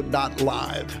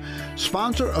ccradio.live.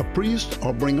 Sponsor a priest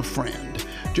or bring a friend.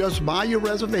 Just buy your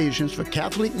reservations for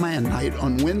Catholic Man Night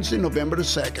on Wednesday, November the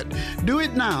 2nd. Do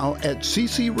it now at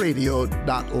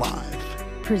ccradio.live.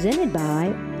 Presented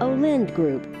by Olind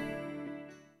Group.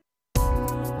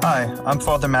 Hi, I'm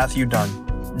Father Matthew Dunn.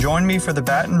 Join me for the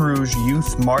Baton Rouge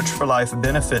Youth March for Life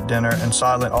benefit dinner and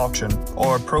silent auction,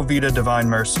 or Pro Vita Divine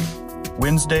Mercy,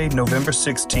 Wednesday, November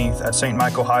 16th at St.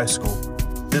 Michael High School.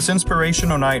 This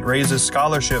inspirational night raises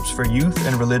scholarships for youth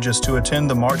and religious to attend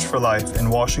the March for Life in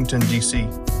Washington, D.C.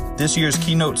 This year's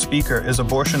keynote speaker is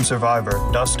abortion survivor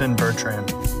Dustin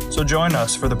Bertrand. So join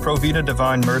us for the Pro Vita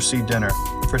Divine Mercy dinner.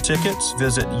 For tickets,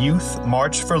 visit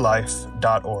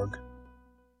youthmarchforlife.org.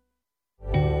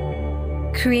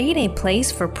 Create a place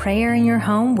for prayer in your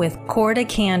home with Corda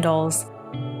Candles.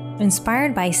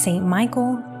 Inspired by St.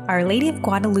 Michael, Our Lady of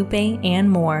Guadalupe,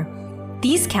 and more.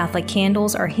 These Catholic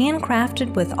candles are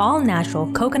handcrafted with all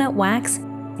natural coconut wax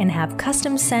and have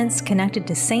custom scents connected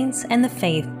to saints and the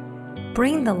faith.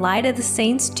 Bring the light of the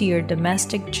saints to your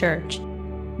domestic church.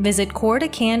 Visit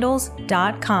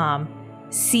cordacandles.com.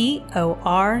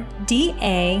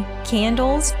 CORDA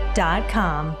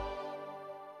candles.com.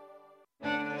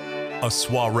 A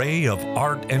soiree of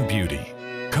art and beauty.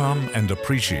 Come and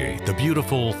appreciate the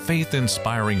beautiful,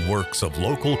 faith-inspiring works of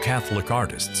local Catholic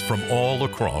artists from all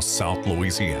across South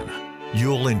Louisiana.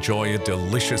 You'll enjoy a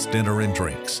delicious dinner and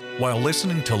drinks while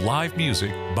listening to live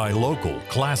music by local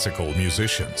classical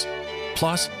musicians.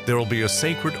 Plus, there will be a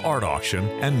sacred art auction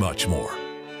and much more.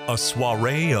 A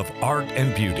soiree of art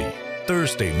and beauty,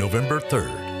 Thursday, November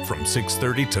 3rd, from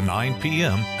 6:30 to 9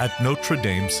 p.m. at Notre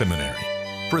Dame Seminary.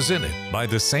 Presented by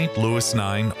the St. Louis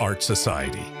 9 Art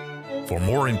Society. For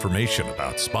more information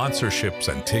about sponsorships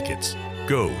and tickets,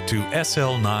 go to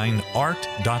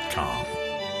sl9art.com.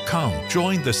 Come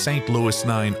join the St. Louis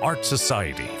 9 Art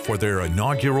Society for their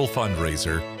inaugural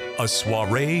fundraiser, A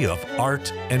Soiree of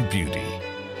Art and Beauty.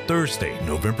 Thursday,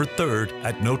 November 3rd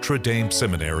at Notre Dame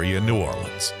Seminary in New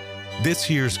Orleans. This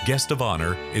year's guest of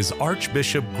honor is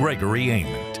Archbishop Gregory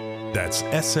Aymond. That's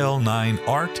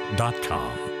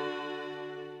sl9art.com.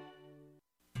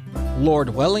 Lord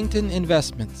Wellington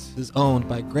Investments is owned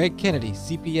by Greg Kennedy,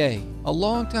 CPA, a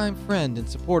longtime friend and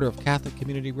supporter of Catholic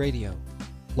Community Radio.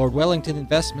 Lord Wellington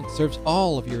Investments serves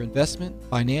all of your investment,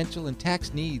 financial, and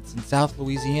tax needs in South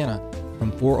Louisiana.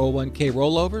 From 401k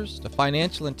rollovers to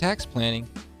financial and tax planning,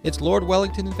 it's Lord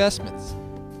Wellington Investments.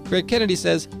 Greg Kennedy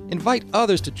says, invite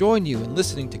others to join you in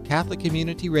listening to Catholic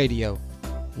Community Radio.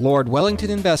 Lord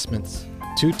Wellington Investments,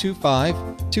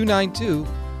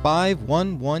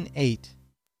 225-292-5118.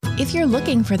 If you're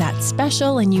looking for that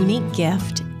special and unique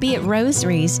gift, Be it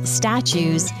rosaries,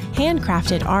 statues,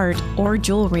 handcrafted art, or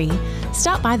jewelry,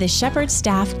 stop by the Shepherd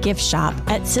Staff Gift Shop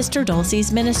at Sister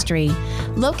Dulcie's Ministry,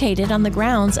 located on the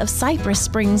grounds of Cypress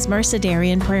Springs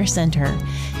Mercedarian Prayer Center,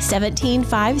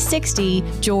 17560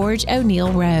 George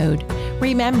O'Neill Road.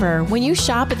 Remember, when you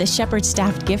shop at the Shepherd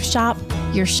Staff Gift Shop,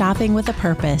 you're shopping with a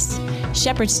purpose.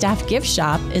 Shepherd Staff Gift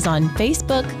Shop is on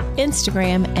Facebook,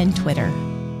 Instagram, and Twitter.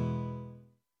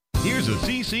 Here's a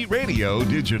CC Radio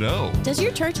Did You Know? Does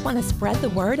your church want to spread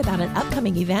the word about an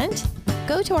upcoming event?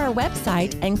 Go to our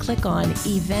website and click on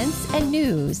Events and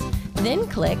News. Then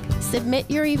click Submit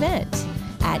Your Event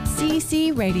at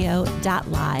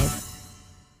ccradio.live.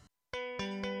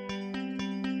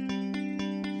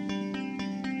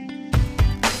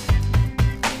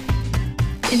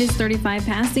 It is 35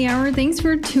 past the hour. Thanks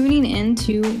for tuning in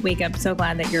to Wake Up. So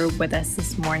glad that you're with us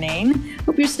this morning.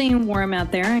 Hope you're staying warm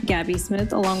out there. Gabby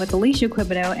Smith, along with Alicia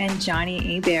Quibido and Johnny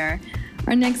Hebert.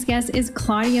 Our next guest is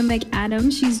Claudia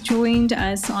McAdams. She's joined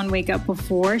us on Wake Up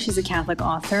before. She's a Catholic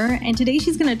author. And today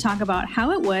she's going to talk about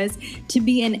how it was to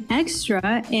be an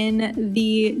extra in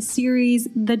the series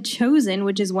The Chosen,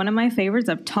 which is one of my favorites.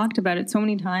 I've talked about it so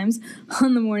many times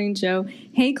on the morning show.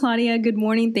 Hey, Claudia. Good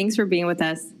morning. Thanks for being with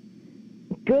us.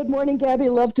 Good morning, Gabby.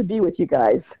 Love to be with you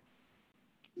guys.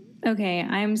 Okay,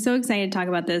 I'm so excited to talk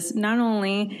about this. Not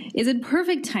only is it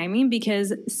perfect timing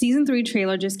because season 3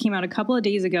 trailer just came out a couple of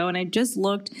days ago, and I just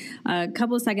looked a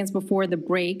couple of seconds before the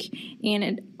break, and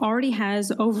it already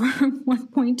has over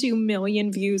 1.2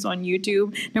 million views on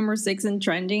YouTube, number 6 in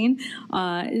trending.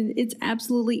 It's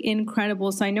absolutely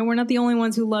incredible. So I know we're not the only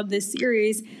ones who love this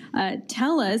series.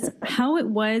 Tell us how it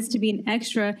was to be an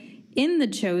extra in The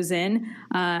Chosen.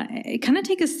 Kind of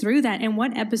take us through that, and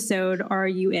what episode are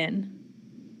you in?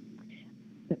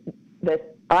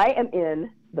 I am in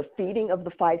the Feeding of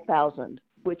the 5,000,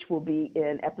 which will be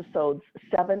in episodes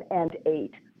 7 and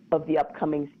 8 of the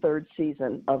upcoming 3rd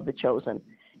season of The Chosen.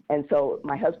 And so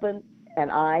my husband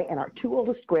and I and our 2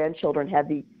 oldest grandchildren had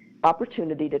the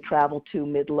opportunity to travel to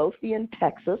Midlothian,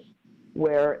 Texas,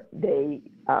 where they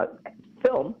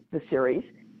film the series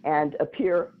and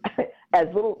appear as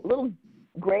little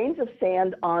grains of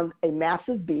sand on a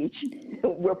massive beach.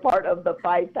 We're part of the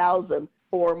 5,000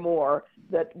 or more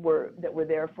that were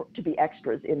there to be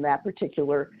extras in that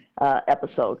particular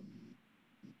episode.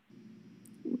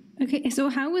 Okay, so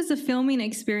how was the filming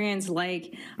experience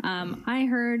like? I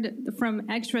heard from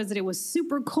extras that it was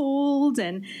super cold,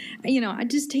 and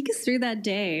just take us through that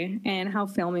day and how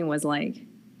filming was like.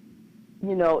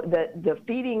 The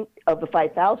Feeding of the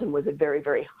 5,000 was a very,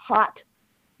 very hot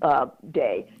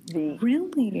day. The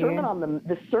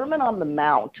Sermon on the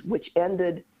Mount, which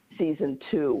ended season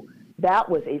 2, that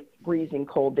was a freezing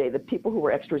cold day. The people who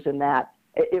were extras in that,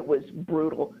 it was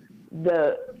brutal.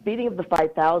 The Feeding of the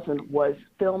 5,000 was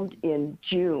filmed in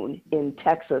June in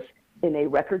Texas in a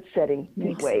record-setting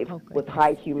heat wave with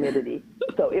high humidity.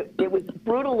 So it was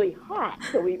brutally hot.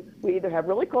 So we either have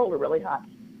really cold or really hot.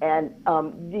 And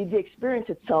the experience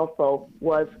itself, though,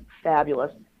 was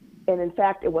fabulous. And in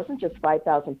fact, it wasn't just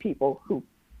 5,000 people who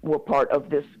were part of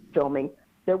this filming.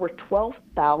 There were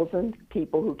 12,000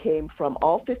 people who came from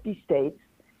all 50 states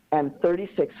and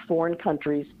 36 foreign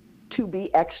countries to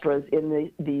be extras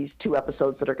in these 2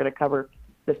 episodes that are going to cover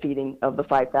the Feeding of the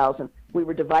 5,000. We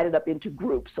were divided up into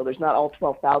groups, so there's not all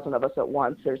 12,000 of us at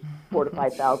once. There's 4,000 to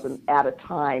 5,000 at a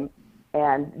time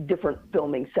and different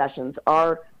filming sessions.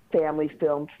 Our family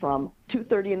filmed from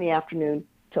 2:30 in the afternoon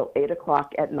till 8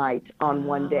 o'clock at night on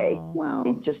one day. Wow.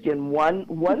 Just in one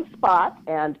spot,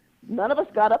 and none of us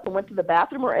got up and went to the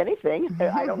bathroom or anything.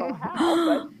 I don't know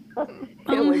how, but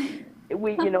it was,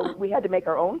 we had to make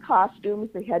our own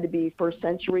costumes. They had to be first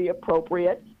century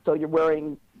appropriate. So you're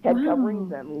wearing head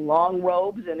coverings and long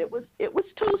robes, and it was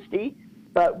toasty,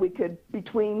 but we could,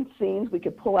 between scenes, we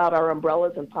could pull out our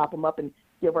umbrellas and pop them up and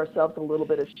give ourselves a little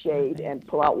bit of shade and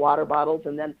pull out water bottles.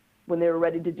 And then when they were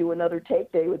ready to do another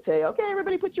take, they would say, okay,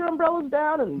 everybody put your umbrellas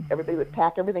down, and everybody would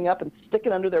pack everything up and stick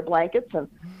it under their blankets, and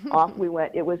off we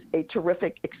went. It was a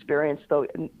terrific experience, though,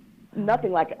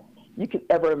 nothing like you could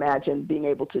ever imagine being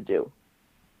able to do.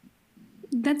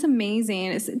 That's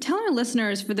amazing. Tell our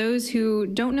listeners, for those who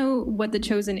don't know what The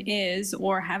Chosen is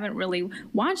or haven't really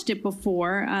watched it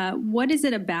before, what is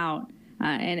it about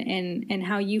and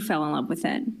how you fell in love with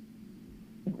it?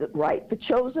 Right. The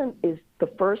Chosen is the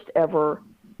first ever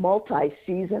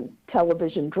multi-season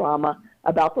television drama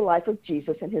about the life of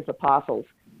Jesus and his apostles.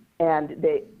 And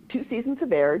 2 seasons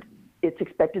have aired. It's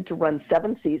expected to run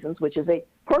 7 seasons, which is a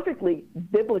perfectly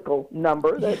biblical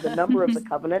number, the number of the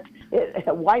covenant.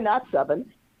 Why not 7?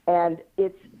 And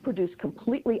it's produced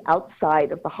completely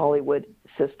outside of the Hollywood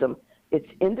system. It's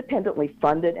independently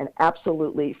funded and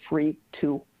absolutely free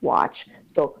to watch.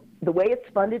 So the way it's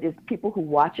funded is people who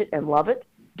watch it and love it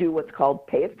do what's called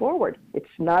pay it forward. It's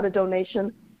not a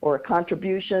donation or a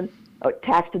contribution or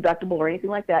tax deductible or anything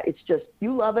like that. It's just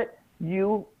you love it,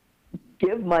 you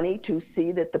give money to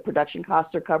see that the production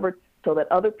costs are covered so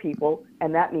that other people,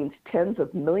 and that means tens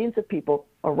of millions of people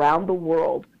around the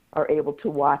world, are able to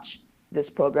watch this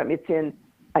program. It's in,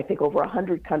 I think, over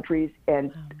 100 countries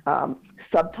and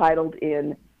subtitled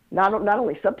in, not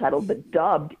only subtitled, but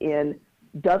dubbed in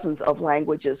dozens of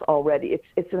languages already.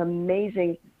 It's an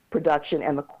amazing production,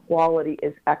 and the quality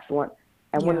is excellent.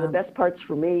 And one of the best parts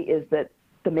for me is that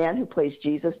the man who plays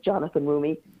Jesus, Jonathan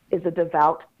Roumie, is a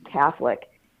devout Catholic.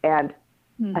 And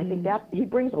I think that he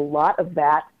brings a lot of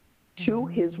that to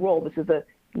his role. This is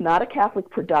not a Catholic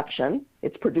production.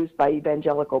 It's produced by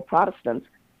evangelical Protestants,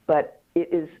 but he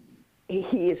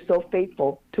is so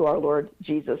faithful to our Lord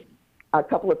Jesus. A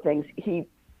couple of things. He,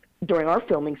 during our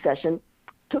filming session,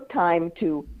 took time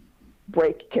to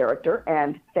break character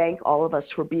and thank all of us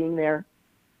for being there,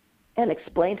 and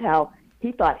explained how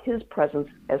he thought his presence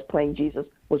as playing Jesus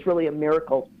was really a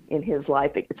miracle in his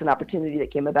life. It's an opportunity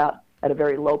that came about at a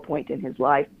very low point in his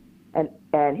life.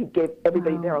 And he gave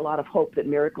everybody there a lot of hope that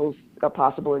miracles are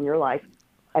possible in your life.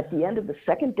 At the end of the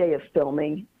second day of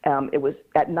filming, it was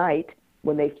at night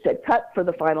when they said cut for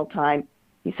the final time,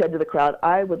 he said to the crowd,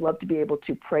 "I would love to be able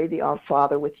to pray the Our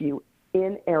Father with you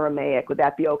in Aramaic. Would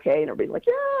that be okay?" And everybody's like,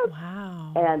 "Yes."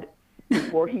 Wow. And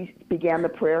before he began the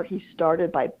prayer, he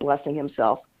started by blessing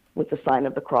himself with the sign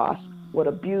of the cross. What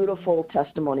a beautiful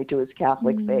testimony to his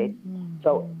Catholic faith.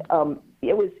 So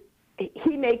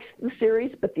he makes the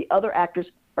series, but the other actors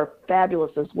are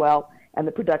fabulous as well, and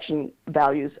the production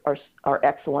values are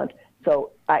excellent.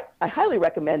 So I highly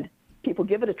recommend people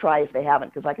give it a try if they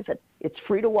haven't, because like I said, it's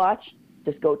free to watch.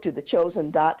 Just go to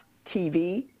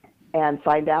thechosen.tv and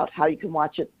find out how you can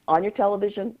watch it on your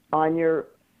television, on your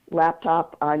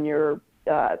laptop, on your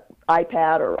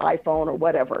iPad or iPhone or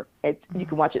whatever. You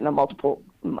can watch it in a multiple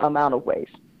amount of ways.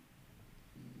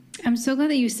 I'm so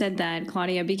glad that you said that,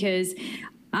 Claudia, because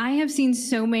I have seen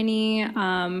so many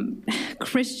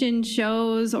Christian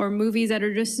shows or movies that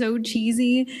are just so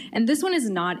cheesy, and this one is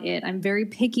not it. I'm very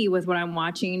picky with what I'm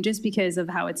watching just because of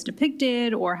how it's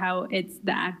depicted or how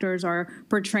the actors are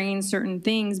portraying certain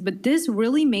things, but this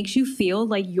really makes you feel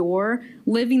like you're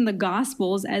living the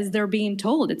Gospels as they're being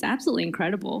told. It's absolutely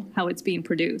incredible how it's being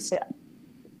produced. Yeah.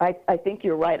 I think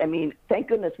you're right. I mean, thank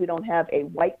goodness we don't have a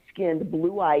white-skinned,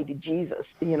 blue-eyed Jesus.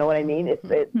 You know what I mean?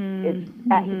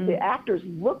 The actors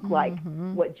look like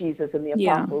what Jesus and the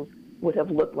apostles would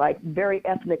have looked like. Very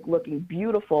ethnic-looking,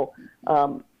 beautiful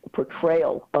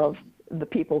portrayal of the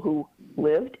people who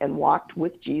lived and walked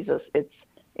with Jesus. It's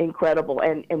incredible.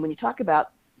 And when you talk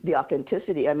about the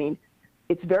authenticity, I mean,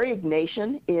 it's very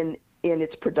Ignatian in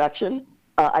its production.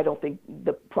 I don't think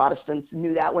the Protestants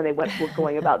knew that when they were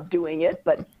going about doing it,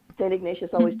 but St. Ignatius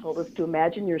always told us to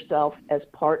imagine yourself as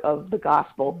part of the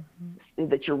gospel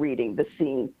that you're reading, the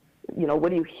scene. You know, what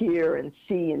do you hear and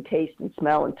see and taste and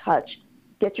smell and touch?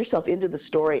 Get yourself into the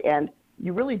story, and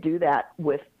you really do that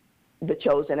with The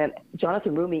Chosen. And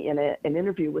Jonathan Roumie, in an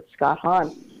interview with Scott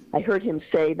Hahn, I heard him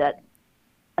say that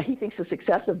he thinks the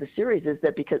success of the series is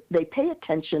that because they pay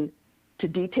attention to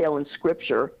detail in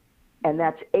Scripture, and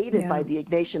that's aided by the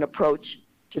Ignatian approach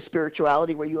to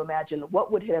spirituality, where you imagine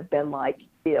what would it have been like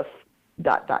if ...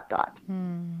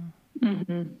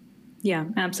 Yeah,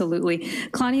 absolutely.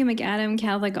 Claudia McAdam,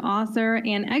 Catholic author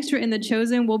and extra in The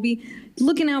Chosen, will be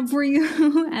looking out for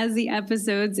you as the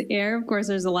episodes air. Of course,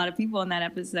 there's a lot of people in that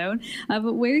episode.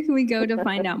 But where can we go to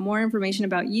find out more information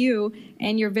about you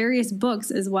and your various books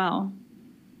as well?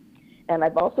 And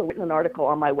I've also written an article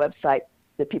on my website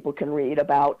that people can read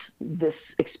about this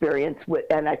experience.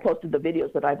 And I posted the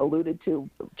videos that I've alluded to,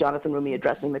 Jonathan Roumie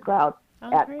addressing the crowd,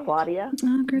 at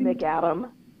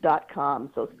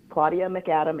ClaudiaMcAdam.com. So Claudia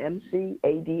McAdam,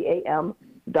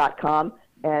 McAdam.com.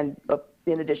 And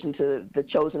in addition to The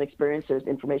Chosen experience, there's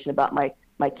information about my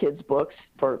kids' books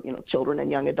for children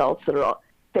and young adults that are all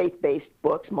faith-based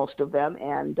books, most of them.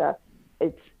 And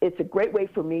it's a great way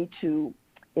for me to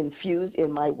infuse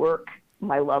in my work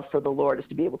my love for the Lord, is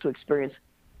to be able to experience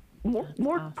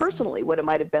more personally what it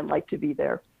might have been like to be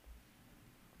there.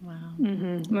 Wow.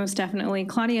 Most definitely.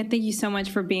 Claudia, thank you so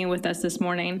much for being with us this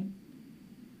morning.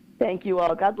 Thank you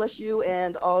all. God bless you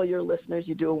and all your listeners.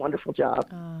 You do a wonderful job.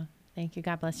 Thank you.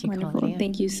 God bless you, Wonderful. Claudia.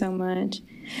 Thank you so much.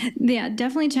 Yeah,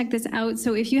 definitely check this out.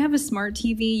 So if you have a smart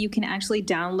TV, you can actually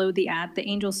download the app, the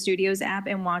Angel Studios app,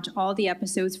 and watch all the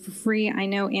episodes for free. I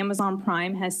know Amazon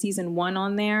Prime has season 1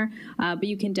 on there, but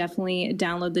you can definitely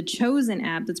download the Chosen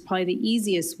app. That's probably the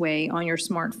easiest way on your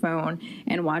smartphone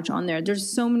and watch on there. There's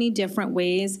so many different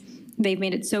ways. They've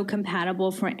made it so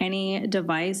compatible for any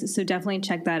device, so definitely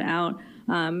check that out.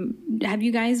 Have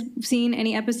you guys seen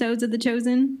any episodes of The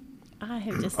Chosen? I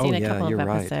have just seen a couple of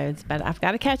episodes, but I've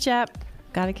got to catch up.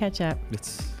 It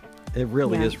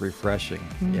really is refreshing,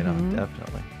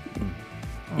 definitely.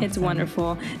 Awesome. It's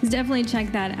wonderful. Definitely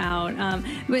check that out.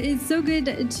 But it's so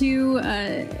good to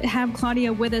have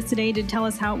Claudia with us today to tell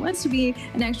us how it was to be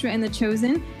an extra in The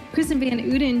Chosen. Kristen Van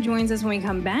Uden joins us when we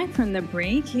come back from the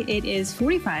break. It is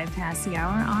 45 past the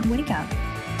hour on Wake Up.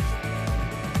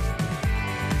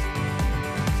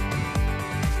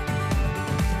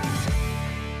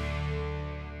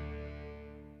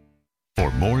 For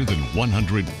more than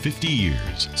 150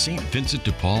 years, St. Vincent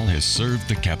de Paul has served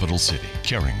the capital city,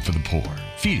 caring for the poor,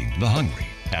 feeding the hungry,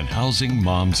 and housing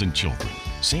moms and children.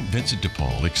 St. Vincent de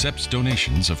Paul accepts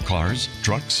donations of cars,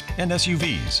 trucks, and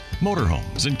SUVs,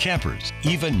 motorhomes and campers,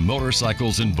 even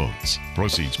motorcycles and boats.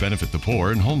 Proceeds benefit the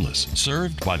poor and homeless,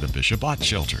 served by the Bishop Ott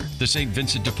Shelter, the St.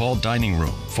 Vincent de Paul Dining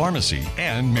Room, Pharmacy,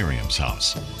 and Miriam's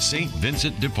House. St.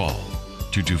 Vincent de Paul,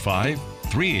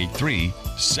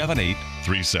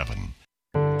 225-383-7837.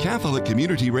 Catholic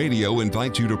Community Radio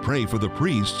invites you to pray for the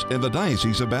priests in the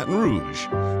Diocese of Baton Rouge.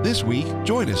 This week,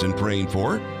 join us in praying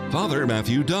for Father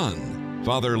Matthew Dunn,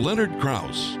 Father Leonard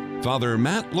Krause, Father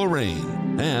Matt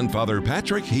Lorraine, and Father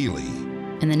Patrick Healy.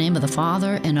 In the name of the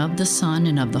Father, and of the Son,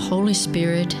 and of the Holy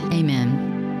Spirit,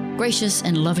 amen. Gracious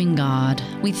and loving God,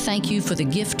 we thank you for the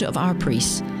gift of our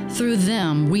priests. Through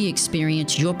them, we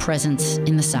experience your presence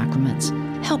in the sacraments.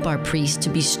 Help our priests to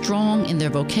be strong in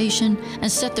their vocation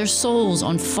and set their souls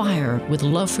on fire with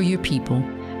love for your people.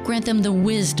 Grant them the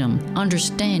wisdom,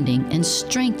 understanding, and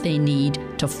strength they need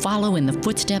to follow in the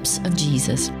footsteps of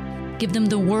Jesus. Give them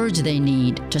the words they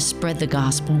need to spread the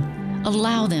gospel.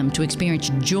 Allow them to experience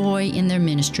joy in their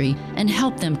ministry and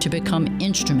help them to become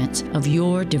instruments of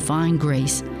your divine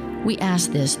grace. We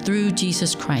ask this through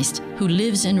Jesus Christ, who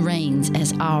lives and reigns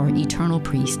as our eternal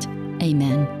priest.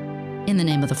 Amen. In the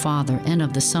name of the Father, and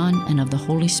of the Son, and of the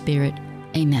Holy Spirit.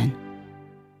 Amen.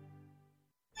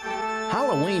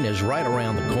 Halloween is right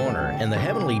around the corner, and the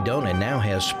Heavenly Donut now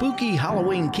has spooky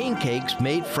Halloween king cakes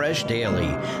made fresh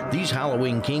daily. These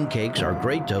Halloween king cakes are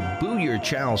great to boo your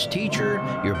child's teacher,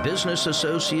 your business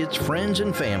associates, friends,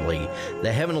 and family.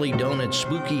 The Heavenly Donut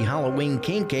spooky Halloween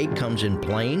king cake comes in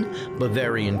plain,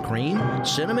 Bavarian cream,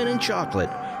 cinnamon, and chocolate.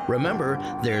 Remember,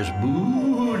 there's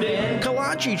boudin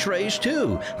kolache trays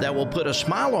too that will put a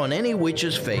smile on any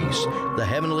witch's face. The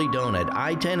Heavenly Donut,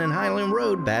 I-10 and Highland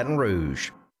Road, Baton Rouge.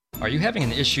 Are you having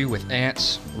an issue with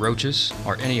ants, roaches,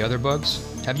 or any other bugs?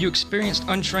 Have you experienced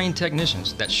untrained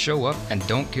technicians that show up and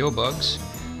don't kill bugs?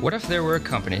 What if there were a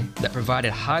company that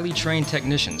provided highly trained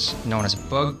technicians known as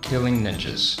bug-killing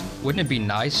ninjas? Wouldn't it be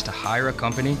nice to hire a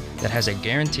company that has a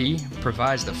guarantee,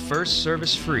 provides the first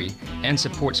service free, and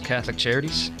supports Catholic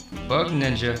charities? Bug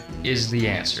Ninja is the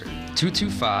answer.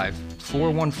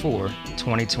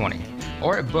 225-414-2020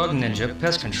 or at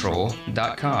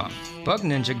bugninjapestcontrol.com. Bug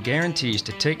Ninja guarantees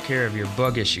to take care of your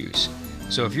bug issues.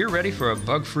 So if you're ready for a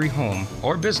bug-free home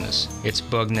or business, it's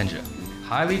Bug Ninja.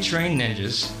 Highly trained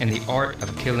ninjas in the art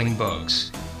of killing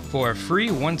bugs. For a free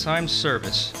one-time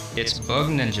service, it's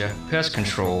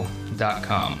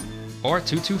bugninjapestcontrol.com or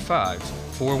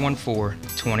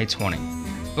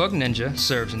 225-414-2020. Bug Ninja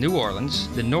serves New Orleans,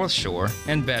 the North Shore,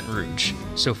 and Baton Rouge.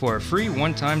 So for a free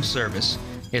one-time service,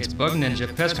 it's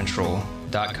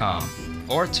bugninjapestcontrol.com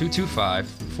or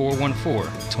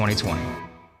 225-414-2020.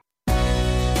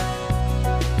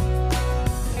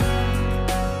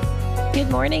 Good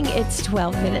morning. It's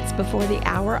 12 minutes before the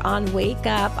hour on Wake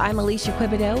Up. I'm Alicia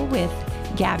Quibido with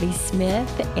Gabby Smith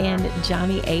and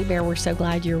Johnny Abear. We're so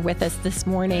glad you're with us this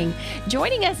morning.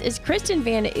 Joining us is Kristen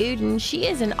Van Uden. She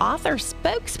is an author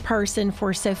spokesperson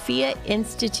for Sophia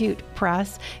Institute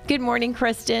Press. Good morning,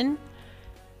 Kristen.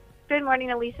 Good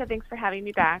morning, Alicia. Thanks for having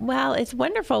me back. Well, it's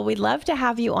wonderful. We'd love to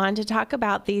have you on to talk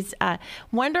about these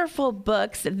wonderful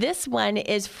books. This one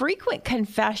is Frequent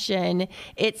Confession,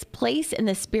 Its Place in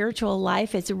the Spiritual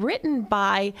Life. It's written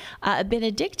by a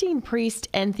Benedictine priest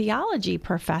and theology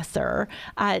professor.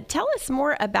 Tell us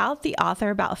more about the author,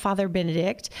 about Father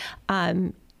Benedict,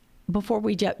 before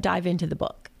we dive into the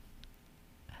book.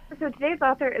 So today's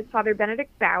author is Father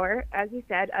Benedict Bauer, as you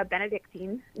said, a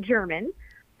Benedictine German.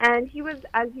 And he was,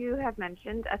 as you have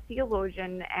mentioned, a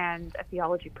theologian and a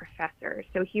theology professor.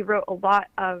 So he wrote a lot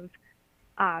of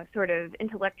sort of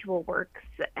intellectual works,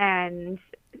 and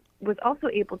was also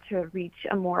able to reach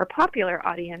a more popular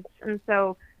audience. And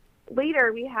so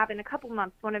later we have, in a couple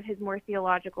months, one of his more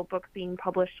theological books being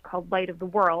published called Light of the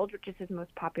World, which is his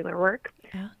most popular work.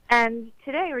 Yeah. And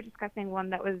today we're discussing one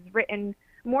that was written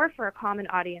more for a common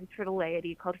audience, for the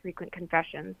laity, called Frequent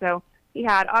Confession. So he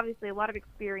had obviously a lot of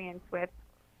experience with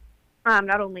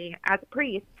not only as a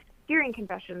priest hearing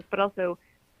confessions, but also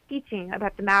teaching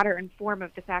about the matter and form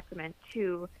of the sacrament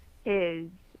to his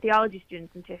theology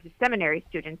students and to his seminary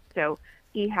students. So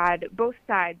he had both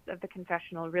sides of the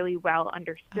confessional really well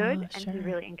understood, and he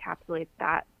really encapsulates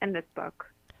that in this book.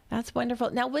 That's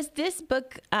wonderful. Now, was this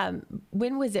book,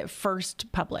 when was it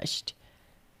first published?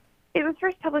 It was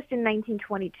first published in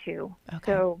 1922. Okay.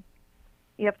 So,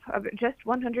 yep, just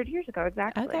 100 years ago,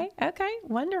 exactly. Okay,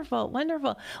 wonderful.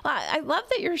 Well, I love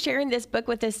that you're sharing this book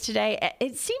with us today.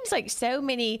 It seems like so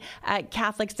many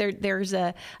Catholics, there's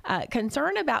a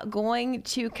concern about going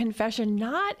to confession,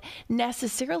 not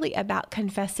necessarily about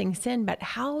confessing sin, but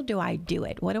how do I do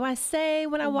it? What do I say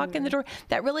when I walk in the door?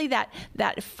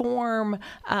 That form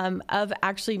of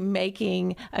actually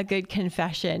making a good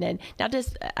confession. And now,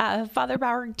 does Father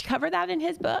Bauer cover that in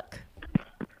his book?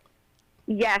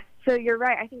 Yes, so you're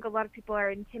right. I think a lot of people are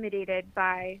intimidated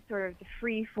by sort of the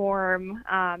free form,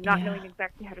 not knowing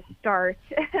exactly how to start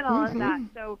and all of that.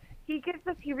 So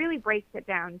he really breaks it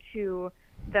down to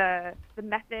the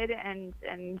method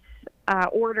and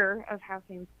order of how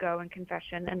things go in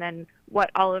confession, and then what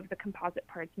all of the composite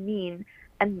parts mean,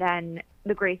 and then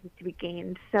the graces to be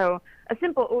gained. So a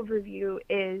simple overview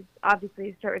is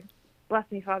obviously start with, "Bless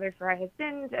me, Father, for I have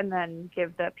sinned," and then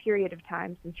give the period of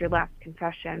time since your last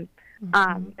confession.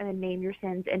 And then name your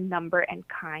sins in number and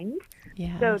kind.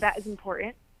 Yes. So that is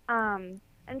important.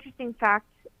 Interesting fact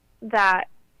that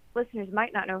listeners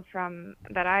might not know from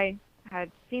that I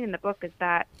had seen in the book is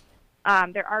that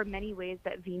there are many ways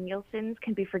that venial sins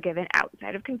can be forgiven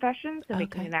outside of confession. So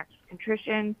making an act of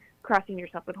contrition, crossing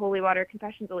yourself with holy water.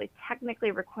 Confession is only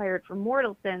technically required for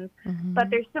mortal sins,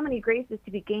 but there's so many graces to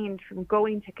be gained from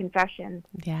going to confession,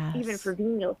 even for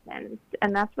venial sins.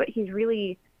 And that's what he's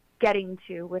really getting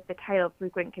to with the title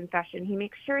Frequent Confession. He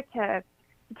makes sure to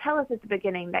tell us at the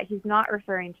beginning that he's not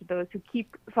referring to those who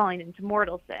keep falling into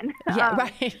mortal sin.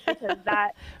 Because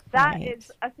that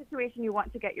is a situation you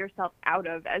want to get yourself out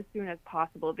of as soon as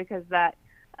possible, because that,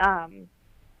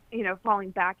 falling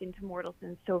back into mortal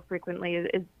sin so frequently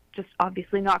is just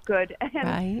obviously not good.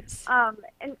 And,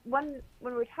 and when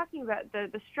we're talking about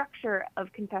the structure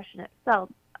of confession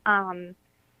itself,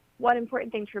 one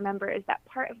important thing to remember is that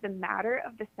part of the matter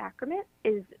of the sacrament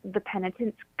is the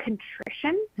penitent's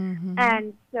contrition.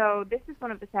 And so this is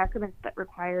one of the sacraments that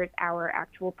requires our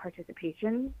actual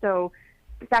participation. So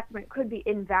the sacrament could be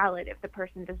invalid if the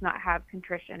person does not have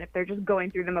contrition, if they're just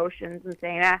going through the motions and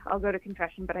saying, I'll go to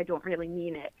confession, but I don't really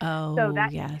mean it. So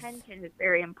that intention is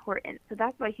very important. So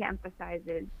that's why he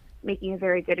emphasizes making a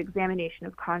very good examination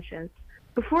of conscience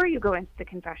before you go into the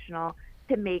confessional,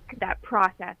 to make that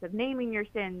process of naming your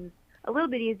sins a little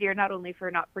bit easier, not only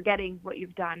for not forgetting what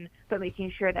you've done, but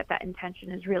making sure that that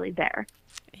intention is really there.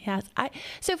 Yes.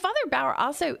 So Father Bauer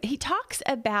also, he talks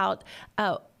about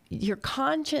your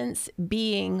conscience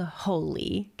being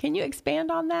holy. Can you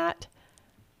expand on that?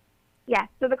 Yes.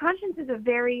 So the conscience is a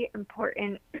very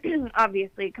important,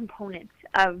 obviously, component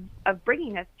of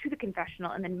bringing us to the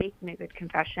confessional and then making a good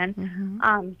confession.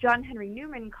 John Henry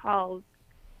Newman calls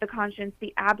the conscience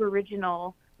the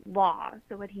aboriginal law.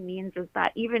 So what he means is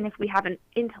that even if we haven't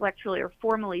intellectually or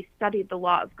formally studied the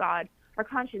law of God, our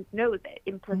conscience knows it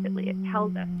implicitly. It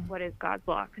tells us what is God's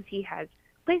law because he has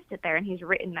placed it there and he's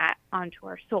written that onto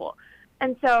our soul.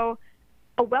 And so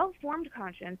a well-formed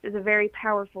conscience is a very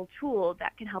powerful tool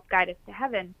that can help guide us to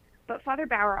heaven. But Father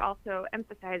Bauer also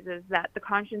emphasizes that the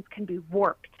conscience can be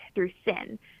warped through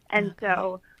sin. And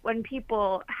so when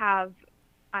people have,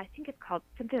 I think it's called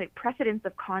something like precedence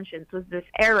of conscience, was this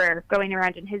error going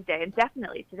around in his day, and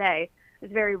definitely today, this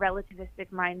very relativistic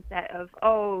mindset of,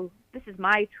 oh, this is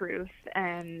my truth,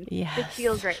 and this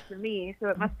feels right for me, so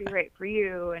it must be right for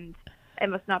you, and it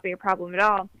must not be a problem at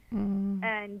all.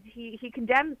 And he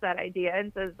condemns that idea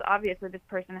and says, obviously, this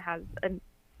person has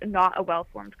not a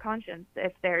well-formed conscience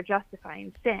if they're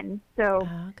justifying sin. So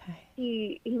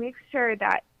he makes sure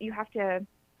that you have to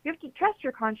trust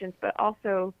your conscience, but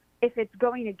also if it's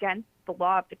going against the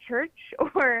law of the church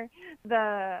or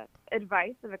the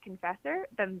advice of a confessor,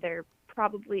 then there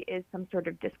probably is some sort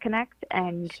of disconnect,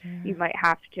 and you might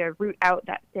have to root out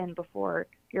that sin before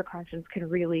your conscience can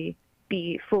really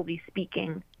be fully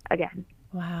speaking again.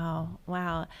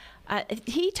 Wow.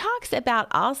 He talks about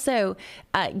also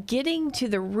getting to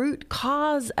the root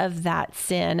cause of that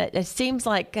sin. It seems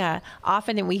like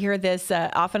often, and we hear this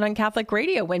often on Catholic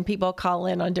radio when people call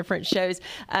in on different shows,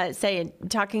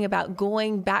 talking about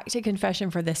going back to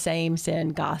confession for the same sin,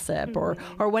 gossip, or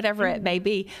whatever it may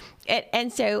be.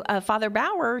 And so Father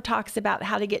Bauer talks about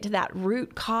how to get to that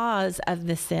root cause of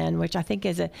the sin, which I think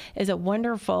is a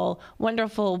wonderful,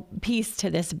 wonderful piece to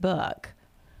this book.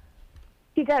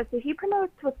 He does. So he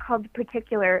promotes what's called the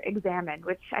Particular Examen,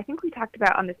 which I think we talked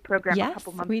about on this program a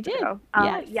couple months ago.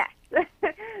 Yes.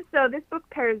 So this book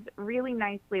pairs really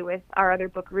nicely with our other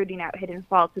book, Rooting Out Hidden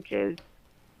Faults, which is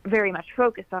very much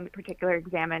focused on the Particular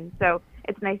Examen. So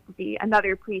it's nice to see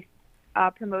another priest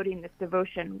promoting this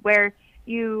devotion, where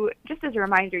you, just as a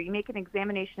reminder, you make an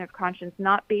examination of conscience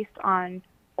not based on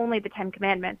only the 10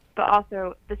 Commandments, but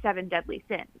also the 7 deadly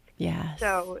sins. Yes.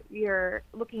 So you're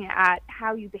looking at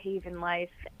how you behave in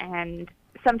life, and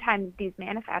sometimes these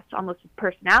manifest almost as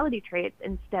personality traits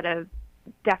instead of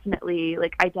definitely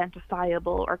like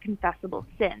identifiable or confessable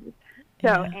sins.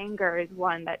 So anger is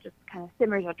one that just kind of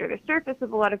simmers under the surface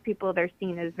of a lot of people. They're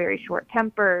seen as very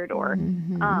short-tempered or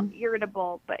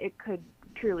irritable, but it could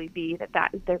truly be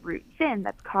that is their root sin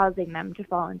that's causing them to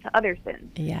fall into other sins.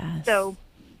 Yes. So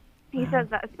he says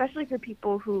that especially for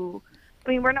people who,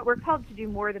 we're called to do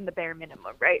more than the bare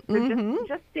minimum, right? So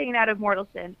just staying out of mortal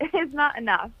sin is not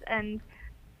enough. And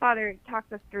Father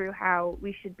talks us through how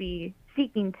we should be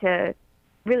seeking to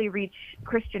really reach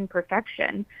Christian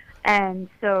perfection. And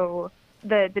so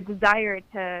the desire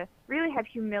to really have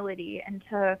humility and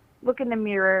to look in the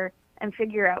mirror and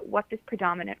figure out what this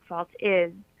predominant fault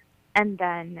is, and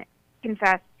then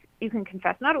confess. You can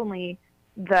confess not only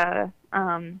the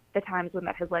times when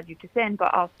that has led you to sin,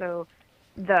 but also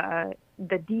the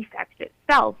defect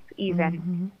itself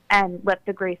even, and let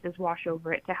the graces wash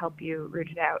over it to help you root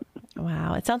it out.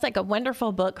 Wow. It sounds like a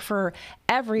wonderful book for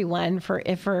everyone, for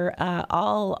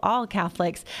all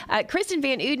Catholics. Kristen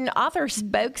Van Uden, author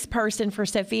spokesperson for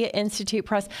Sophia Institute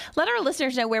Press. Let our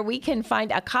listeners know where we can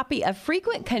find a copy of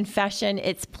Frequent Confession,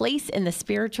 Its Place in the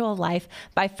Spiritual Life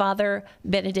by Father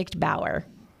Benedict Bauer.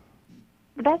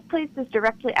 The best place is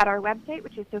directly at our website,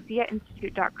 which is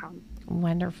sophiainstitute.com.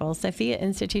 Wonderful.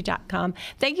 sophiainstitute.com.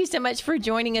 Thank you so much for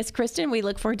joining us, Kristen. We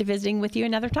look forward to visiting with you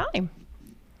another time.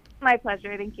 My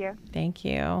pleasure. Thank you. Thank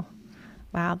you.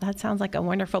 Wow, that sounds like a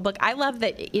wonderful book. I love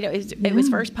that, it was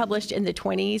first published in the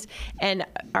 20s, and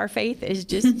our faith is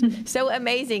just so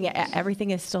amazing.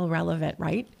 Everything is still relevant,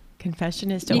 right?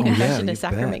 Confession is still confession, a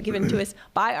sacrament given to us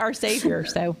by our Savior.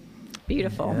 So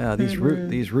beautiful. Yeah, these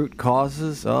root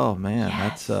causes. Oh man,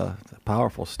 that's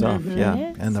powerful stuff.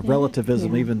 Yeah, and the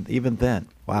relativism even then.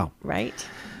 Wow. Right.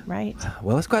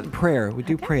 Well, let's go out in prayer. We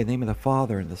do pray in the name of the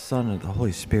Father and the Son and the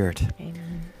Holy Spirit.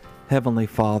 Amen. Heavenly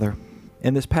Father,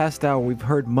 in this past hour, we've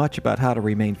heard much about how to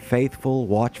remain faithful,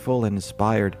 watchful, and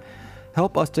inspired.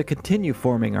 Help us to continue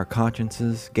forming our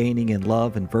consciences, gaining in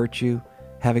love and virtue,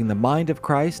 having the mind of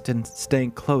Christ, and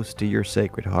staying close to your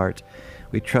Sacred Heart.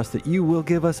 We trust that you will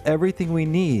give us everything we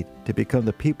need to become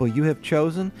the people you have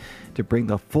chosen to bring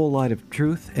the full light of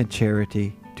truth and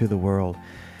charity to the world.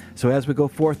 So as we go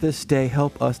forth this day,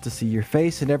 help us to see your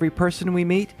face in every person we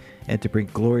meet and to bring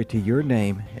glory to your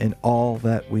name in all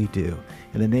that we do.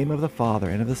 In the name of the Father,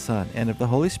 and of the Son, and of the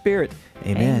Holy Spirit.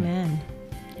 Amen.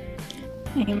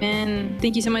 Amen.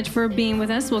 Thank you so much for being with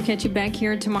us. We'll catch you back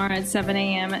here tomorrow at 7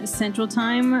 a.m. Central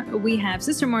Time. We have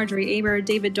Sister Marjorie Aber,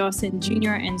 David Dawson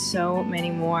Jr., and so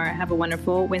many more. Have a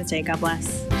wonderful Wednesday. God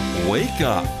bless. Wake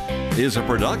Up is a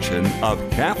production of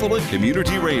Catholic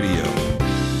Community Radio.